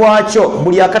bwonna bwakyo.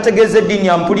 Buli akategeeza eddiini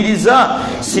ampuliriza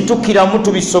situkiramu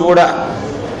tubisobola.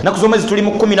 Naku z'omwezi tuli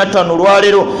mu 15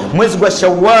 olwaleero mwezi gwa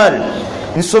Shawwal.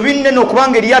 Nsobinne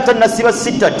n'okubanga eryata nasiba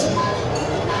sitati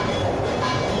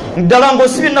ddala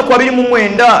ng'osibye ennaku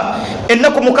 29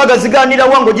 ennaku 6 zigaanira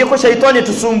wange ogyeko shaitani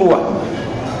etusumbuwa.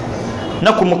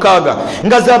 Ennaku 6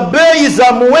 nga za bbeeyi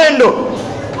za muwendo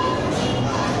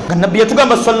nga nabbi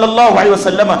yatugamba sallallahu alaihi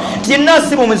wasallama ti yenna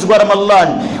asiba omwezi gwa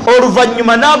Ramadani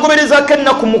oluvannyuma n'agoberezako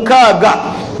ennaku 6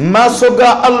 maaso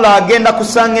ga Allah agenda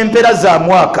kusanga empeera za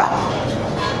mwaka.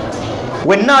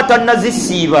 Wenna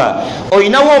atannazisiiba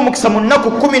oyinawo omukisa mu nnaku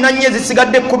 14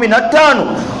 zisigadde 15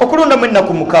 okulondamu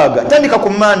ennaku 6. Tandika ku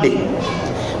Mande,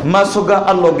 maaso ga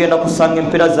Allah ogenda kusanga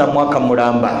empeera za mwaka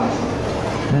mulamba.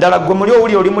 Ddala gwe muli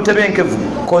owuli oli mutebenkevu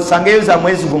kosangeyo za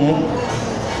mwezi gumu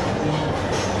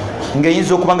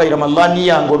ng'eyinza okuba nga Ramadani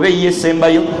yange oba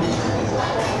eyeesembayo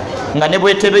nga ne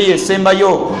bwetebe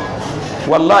yeesembayo.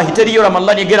 Wallahi teriyo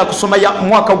Ramadani egenda kusoma ya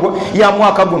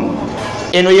mwaka guno.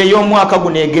 Eno ye y'omwaka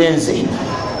guno egenze.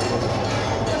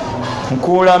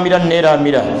 Nkulamira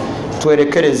neeramira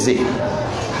twerekereze.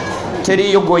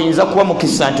 Teriyo goyinza kuba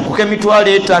mukisa nti kuke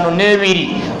emitwalo 5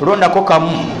 n'ebiri londako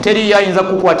kamu. Teriyo ayinza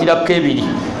kukwatirako ebiri.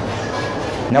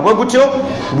 Nabwe gutyo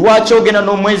lwaki ogenda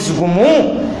n'omwezi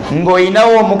gumu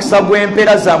ng'oyinawo omukisa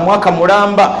gw'empeera za mwaka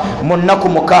mulamba mu nnaku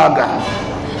 6.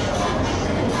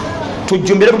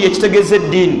 Tujjumbire buli ekitegeeza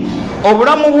eddiini.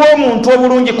 Obulamu bw'omuntu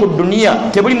obulungi ku duniya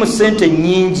tebuli mu ssente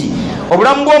nnyingi.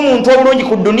 Obulamu bw'omuntu obulungi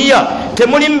ku duniya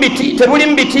tebuli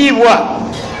mu bitiibwa.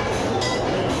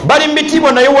 Bali mu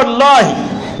bitiibwa naye wallahi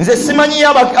nze simanyi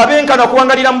abenkana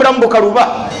okuwangalira mu bulamu bukaluba.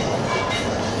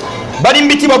 Bali mu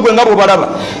bitiibwa gwe nga bw'obalaba,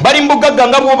 bali mu bugagga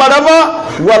nga bw'obalaba.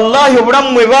 Wallahi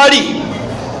obulamu mwe bali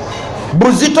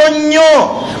buzito nnyo,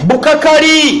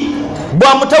 bukakali,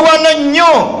 bwa mutawaana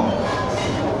nnyo.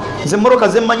 Nze moroka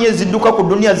zemmanyi ezidduka ku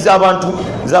duniya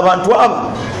z'abantu aba.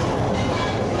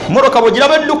 Moroka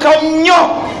bw'ogiraba edduka nnyo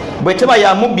bwe teba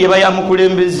ya mubbi eba ya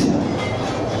mukulembezi.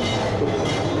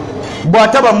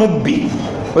 Bw'ataba mubbi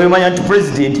oyo manya nti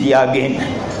pulezidenti yagenda.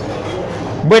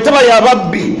 Bwe teba ya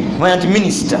babbi manya nti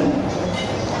minisita.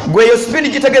 Gwe eyo sipindi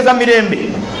gitegeeza mirembe.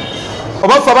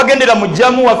 Oba ffe abagendera mu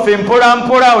jjamu waffe mpola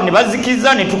mpola ne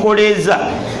bazikiza ne tukoleeza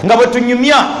nga bwe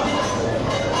tunyumya.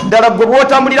 Ddala gwe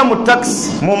bw'otambulira mu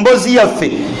taxi mu mbozi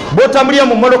yaffe, bw'otambulira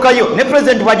mu mmotoka yo ne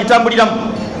pulezidenti bw'agitambuliramu,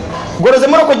 goloze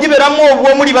moroko gibeeramu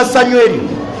obw'omuli basanyu eryo.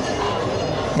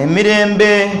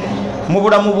 Emirembe mu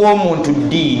bulamu bw'omuntu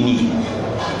ddiini.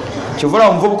 Kyovula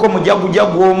omuvubuka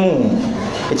omujagujagu omu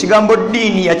ekigambo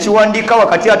ddiini yakiwandiika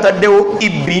wakati ataddewo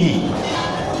ibiri.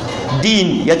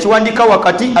 Ddiini yakiwandiika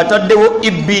wakati ataddewo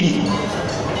ibiri.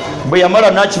 Bwe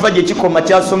yamala n'akiva gye kikoma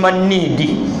kyasoma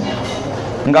niidi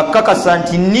nga kakasa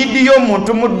nti niidi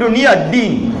y'omuntu mu duniya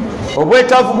ddiini,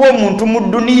 obwetaavu bw'omuntu mu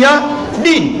duniya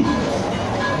ddiini.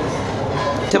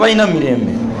 Tebalina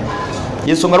mirembe.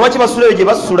 Yensonga lwaki basula eyo gye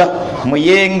basula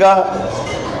Muyenga,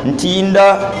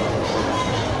 Ntinda,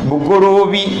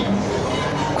 Bugoloobi,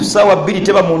 kusawa 2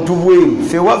 teba muntu bweru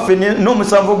fe waffe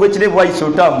n'omusanvu gw'ekire bwayise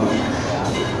otambula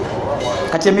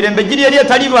kati emirembe giri eri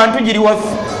etali bantu giri waffe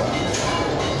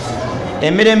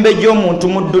emirembe gy'omuntu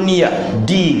mu duniya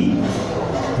diini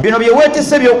bino bye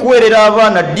weetise by'okuweerera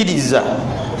abaana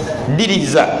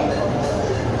diriza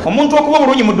omuntu okuba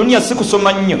obulungi mu duniya si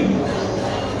kusoma nnyo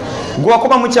gwe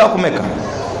wakuba mukyakumeka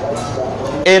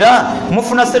era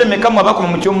mufuna seremekamu abakoma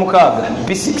mu kyomukaaga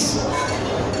P6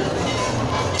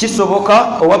 kisoboka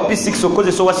owa P6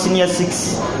 okozesa owa senior 6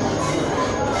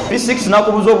 P6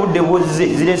 nakubuza obudde bwozze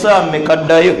ziresa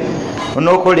mekaddayo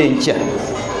onookola enkya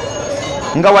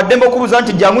nga waddembe okubuza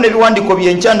nti jangu n'ebiwandiiko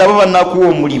byenkya ndabo bannakuwa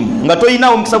omulimu nga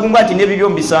toyinaawo omukisa gumba nti n'ebibyo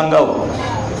mbisangawo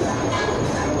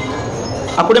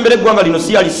akulembera eggwanga lino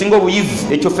si yalisinga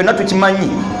obuyivu ekyo ffenna tukimanyi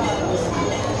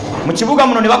mu kibuga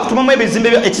muno ne bakutumamu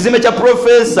ekizimbe kya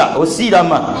profesa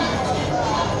osiirama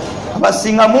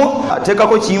abasingamu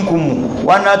ateekako kinkumu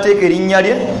wanaateeka erinnya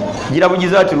lye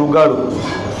girabugiza ati lugalo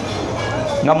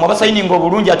nga mmwe abasayininga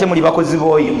obulungi ate muli bakozi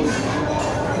b'oyo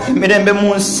emirembe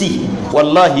mu nsi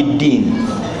wallahi ddiini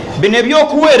bino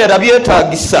ebyokuweerera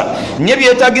byetaagisa nye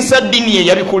byetaagisa ddiini ye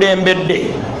yabikulembedde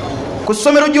ku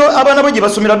ssomero abaana bo gye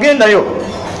basomera gendayo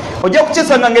ojja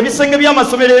kukyesanga ngaebisenge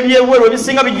by'amasomero ebyebweru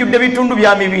ebisinga bijjudde bitundu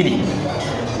bya mibiri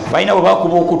balina bwe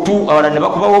bakuba okutu awala ne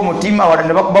bakubawo omutima awala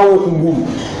ne bakubawo okugulu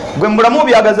gwe mulamu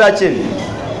obyagaza kyebi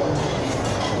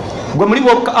gwe muli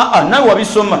nawe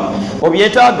wabisoma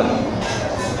obyetaaga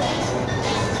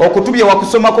okutu bye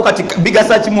wakusomako kati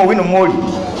bigasa kimu obwino mwoli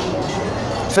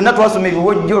ffenna twasoma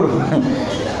ebiwojjolo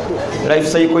life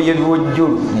cycle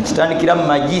y'ebiwojjolo nekitandikira mu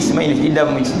magisi manyi nekidda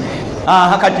mu ki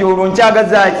kati olwo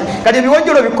nkyagazaaki kati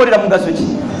ebiwojjolo bikolera mugaso ki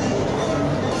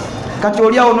kati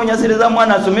oli awo nonyasereza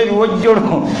mwana asome ebiwojjolo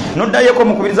noddayeko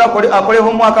mukubiriza akoleho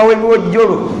omwaka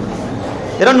w'ebiwojjolo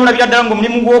era nolabira ddala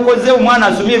ngaomulimu gwokoze omwana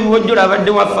asomye ebiwojjolo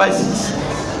abadde wa fast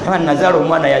nazaala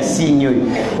omwana yasiinyo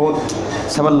oyo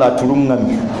saballa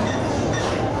atulungamye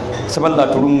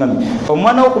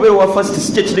omwana wokubeera wa fast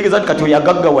si kyekitegeeza nti kati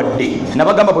oyagaggawadde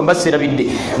nabagamba bwe mbaseerabidde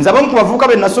nze abamu ku bavubuka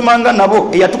be nasomanga nabo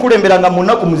eyatukulemberanga mu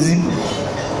nnaku muzimu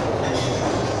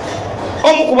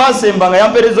omu ku baasembanga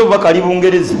yampeereza obubaka ali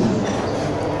bungereza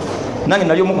nange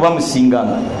nali omu ku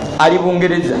bamusinganga ali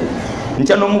bungereza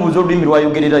nkya n'omubuuza olulimi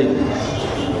lwayogererayo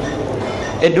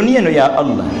eduniya eno ya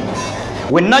Allah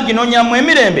wenna ginoonyamu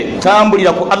emirembe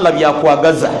tambulira ku Allah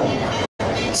byakwagaza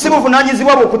si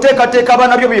buvunaanyizibwa bwe okuteekateeka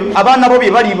abaana bo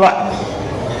bye baliba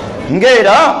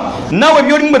ng'era naawe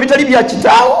byolimu bwe bitali bya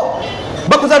kitaawo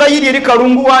bakuzaala yiri eri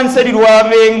kalungu wansi eri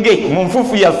lwabenge mu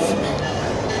nfuufu yaffe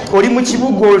oli mu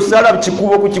kibuga osala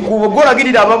kikuubo ku kikuubo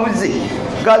golagirira ababuze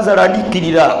gazala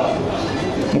adikirira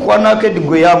mukwanako eddi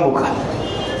gwe yambuka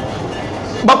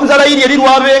bakuzaala yiri eri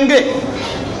lwabenge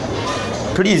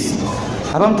please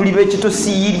abamu tuli bekito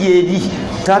si yiri eri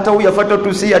taatawo yafa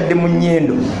tatuuse yadde mu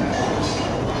nnyendo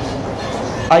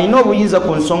ayina obuyinza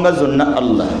ku nsonga zonna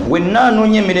Allah wenna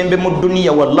anoonya emirembe mu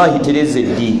duniya wallahi tereza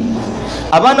eddiini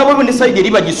abaana bo ne sayidi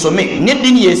eri bagisome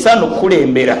n'eddiini yeesaana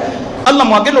okukulembera Allah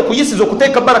mwagenda okuyisiza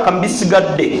okuteeka baraka mu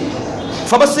bisigadde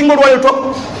fe abasinga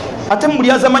olwaleero ate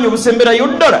muli azamanyi obusemberayo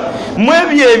ddala mu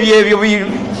ebyo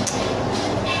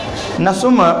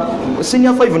nasoma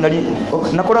senior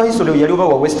 5 nakola history yali oba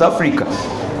wa West Africa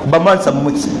bamansa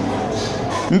mutsi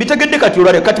mbitegedde kati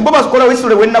olwaleero kati bo bakola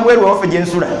history wennabweru waffe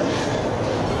gyensula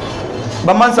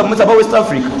bamansa mutsi aba West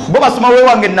Africa bo basoma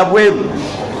wewange nabweru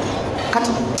kati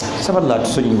saballa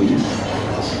tusonyiwe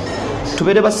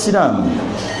tubeere basiraamu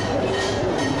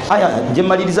aya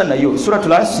gyemaliriza nayo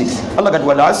suratul asir Allah gati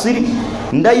wal asiri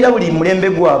ndayira buli mulembe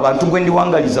gw'abantu gwe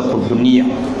ndiwangaliza ku duniya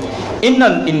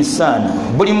innal insana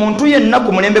buli muntu yenna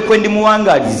ku mulembe kwe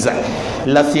ndimuwangaliza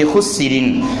lafi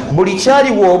khusirin buli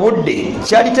kyaliwo obudde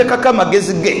kyalitekako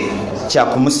amagezi ge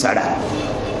kyakumusala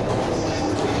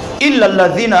illa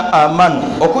alladhina amanu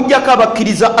okujjako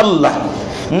abakkiriza Allah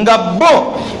nga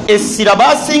bo essira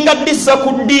basinga ddisa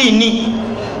ku ddiini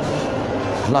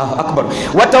Allahu akbar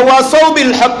watawasaw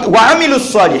bilhaq wa amilu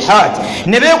salihat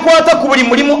ne beekwata ku buli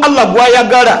mulimu Allah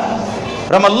gwayagala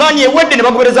Ramadhani ewedde ne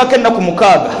bagoberezako ennaku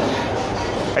 6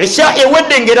 Isha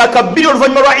ewedde ngera kabiri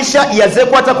oluvannyuma lwa Isha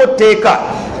yazeekwatako tteeka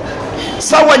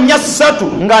sawa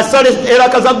 3 ng'asala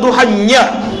eraka za duha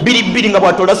 2 nga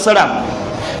bw'atoola salaamu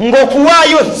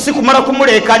ng'okuwaayo si kumala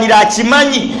kumuleekanira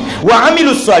akimanyi wa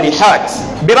amilu salihat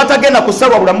be batagenda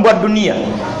kusalwa bulamu bwa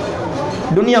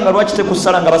duniya nga lwaki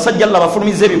tekusala nga basajja Allah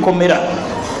bafulumiza ebikomera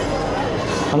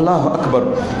Allahu akbar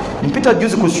mpita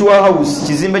juzi ku Shua House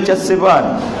kizimbe kya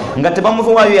Sebani nga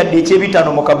tebamuvuwaayo yadde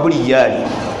ekyebitaano mu kabuli gyali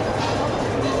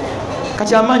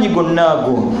kati amaanyi gonna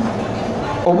ago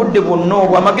obudde bwonna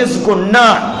obwo amagezi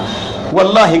gonna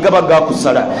wallahi gaba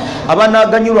gakusala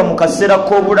abanaganyulwa mu kaseera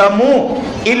k'obulamu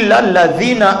illa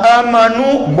alladhina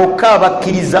amanu bokka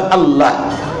bakkiriza Allah.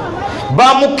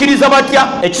 Bamukkiriza batya?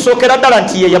 Ekisookera ddala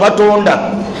nti ye yabatonda.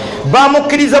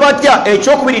 Bamukkiriza batya?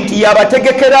 Ekyokubiri nti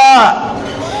yabategekera.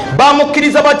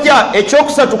 Bamukkiriza batya?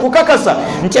 Ekyokusatu kukakasa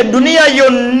nti eduniya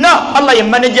yonna Allah ye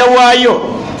manager waayo.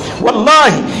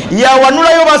 Wallahi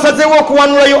yawanulayo basazeewo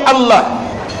okuwanulayo Allah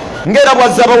ngera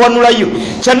bwazza bawanulayo.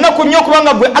 Kyannaku nnyo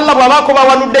kubanga gwe Allah bw'abaako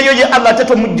bawanuddeyo ye Allah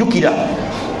tetomujjukira.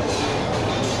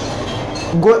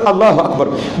 Gwe Allahu akbar.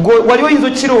 Gwe wali oyinza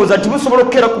okirowooza nti busobola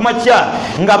okukeera ku makya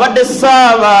nga badde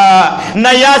saaba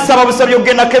naye asaba busabye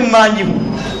okugendako emmanju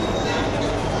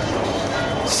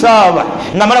saaba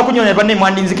nga mala kunyonya banne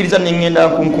mwandinzikiriza nengenda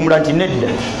kunkumula nti nedda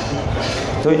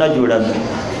tolina gyolaga.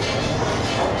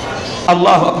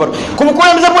 Allahu akbar. Ku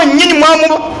bukulembeze bwennyini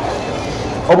mwamuba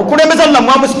obukulembeze Allah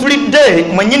mwamusitulidde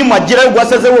mwennyini mwagirayo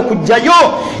gwasazeewo okujjayo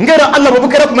ngera Allah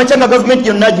bwebukeera ku makya nga gavumenti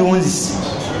yonna giwunzise.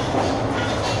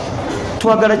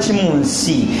 Twagala kimu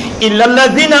nsi illa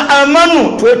alladhina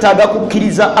amanu, twetaaga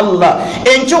kukkiriza Allah.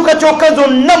 Enkyukakyuka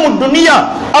zonna mu duniya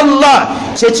Allah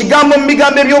kyekigambo mu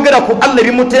bigambo ebyogera ku Allah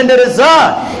ebimutendereza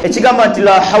ekigamba nti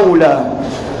la hawla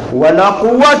wala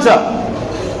quwwata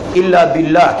illa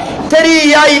billah.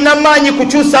 Teri yayina maanyi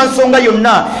kukyusa nsonga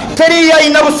yonna, teri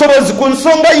yayina busobozi ku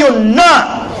nsonga yonna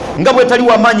nga bwe teri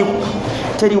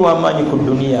wamaanyi ku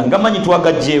duniya nga maanyi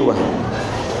twagajjeewa.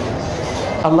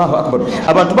 Allahu akbar.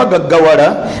 Abantu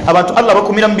bagaggawala, abantu Allah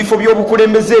bakumira mu bifo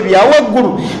by'obukulembeze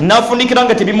ebyawaggulu nafunikira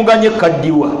nga tebimuganye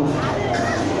kaddiwa.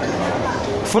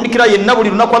 Funikira yenna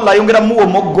buli lunaku Allah yongeramu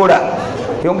omoggola.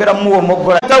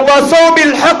 Tawasaw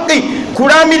bil haqqi,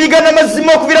 kulamirigana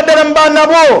mazima okuvira ddala mu baana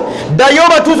bo. Dayo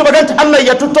batuuze baga nti Allah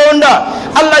yatutonda,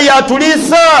 Allah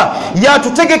yatuliisa,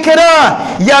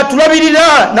 yatutegekera,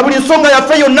 yatulabirira na buli nsonga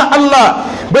yaffe yonna Allah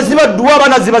bwe ziba dduwa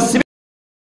abaana zibasibe.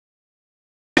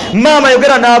 Mama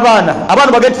yogera n'abaana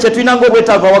bagenti kyetulina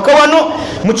ng'obwetaavu awaka wano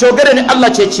mukyogere ne Allah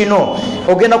kyekino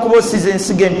ogenda kuba osiza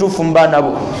ensigo entuufu mu baana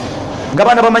bo nga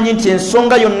baana bamanyi nti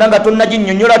ensonga yonna nga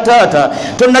tonnaginnyonnyola taata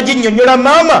tonnaginnyonnyola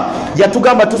maama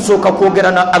yatugamba tusooka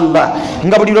kwogera na Allah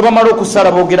nga buli lwe bamala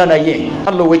okusala boogera naye.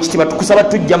 Allah ow'ekitiibwa tukusaba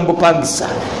tujja mu bupangisa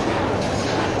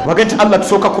bagenti Allah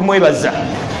tusooka kumwebaza.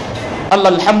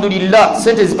 Allah alhamdulillah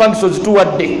sente zipangiso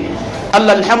zituwadde.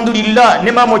 Allah alhamdulillah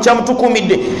ne maama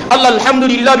okyamutukuumidde. Allah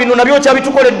alhamdulillah bino nabyo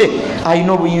kyabitukoledde.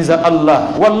 Ayina obuyinza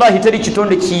Allah. Wallahi teri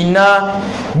kitonde kiina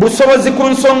busobozi ku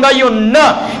nsonga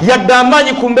yonna yadde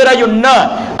amaanyi ku mbeera yonna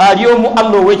ali omu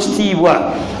Allah ow'ekitiibwa.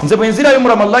 Nze bwe nzirayo mu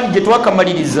Ramadhan gye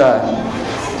twakamaliriza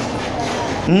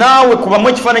naawe kubamu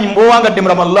ekifaananyi mu bwewangadde mu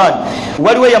Ramadhan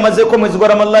waliwo yamazeeko omwezi gwa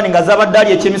Ramadhan nga zabadde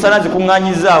ali ekyemisana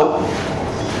zikuŋŋaanyizaawo.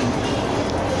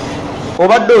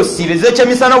 Obadde osiibe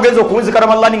zekyemisana ogenza okuwunzika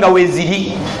Ramadhan nga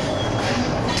weeziri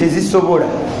tezisobola.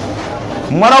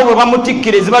 Mwana we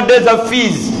bamutikkire zibadde eza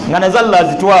fees nga nazalla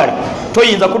azitwale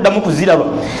toyinza kuddamu kuziraba.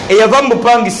 Eyava mu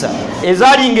bupangisa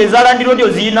ezaalinga ezaalandiro dy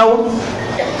oziyinawo.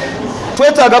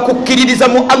 Twetaaga kukkiririza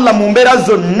mu Allah mu mbeera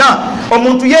zonna.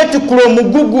 Omuntu yeetikkula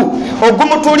omugugu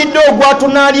ogumutuulidde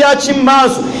ogwatunaalya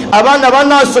maaso abaana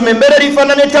banaasoma embeera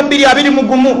erifaanana etabbiri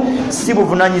 21 si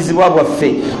buvunaanyizibwa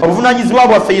bwaffe. Obuvunaanyizibwa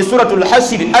bwaffe ye suratul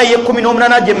Hashr aya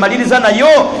 18 gye mmaliriza nayo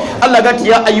Allah gati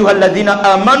ya ayuha alladhina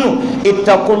amanu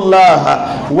ittaqullaha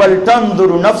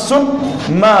waltanzuru nafsun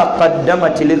ma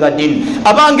qaddamat lighadin.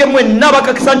 Abange mwenna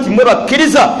bakakisa nti mwe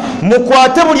bakkiriza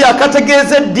mukwate buli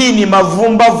akategeeza eddiini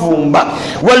mavumbavumba.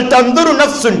 Waltanzuru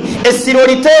nafsun essiro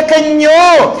liteeke nnyo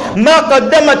ma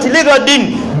qaddamat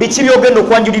lighadin biki byogenda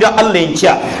okwanjulira Allah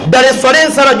enkya. Ddala eswala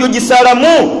ensala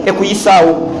gy'ogisalamu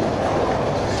ekuyisaawo.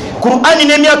 Qur'ani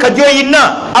n'emyaka gy'oyina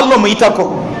Allah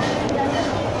muyitako.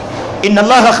 Inna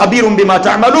Allaha khabirun bima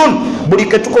ta'malun. Buli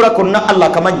ke tukola konna Allah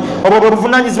akamanyi. Obwo bwe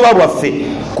buvunaanyizibwa bwaffe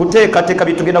kuteekateeka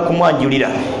bye tugenda kumwanjulira.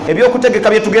 Ebyokutegeka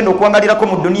bye tugenda okuwangalirako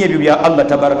mu duniya ebyo bya Allah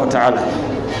tabaraka wa ta'ala.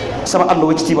 Saba Allah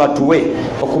wekitiibwa atuwe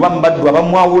okuba mbaddu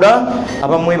abamwawula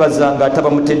abamwebazanga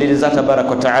atabamutendereza tabaraka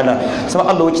wa ta'ala. Saba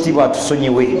Allah wekitiibwa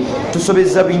atusonyiwe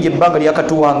tusobezza bingi ebbanga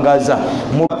lyakatuwangaaza.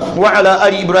 Wa ala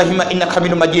ali Ibrahima innaka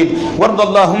hamidun majid. Warda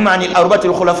Allahumma anil arba'ati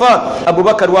al-khulafa Abu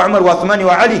Bakr wa Umar wa Uthman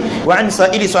wa Ali wa an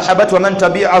sa'iri sahabati wa man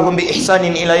tabi'ahum bi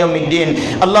ihsanin ila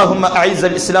yawmiddin. Allahumma a'izz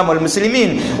al-islam wal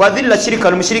muslimin wa dhill ash-shirka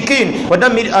wal mushrikin wa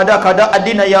dammir a'daka a'da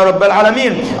ad-din ya rabbal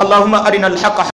alamin. Allahumma arina al-haqqa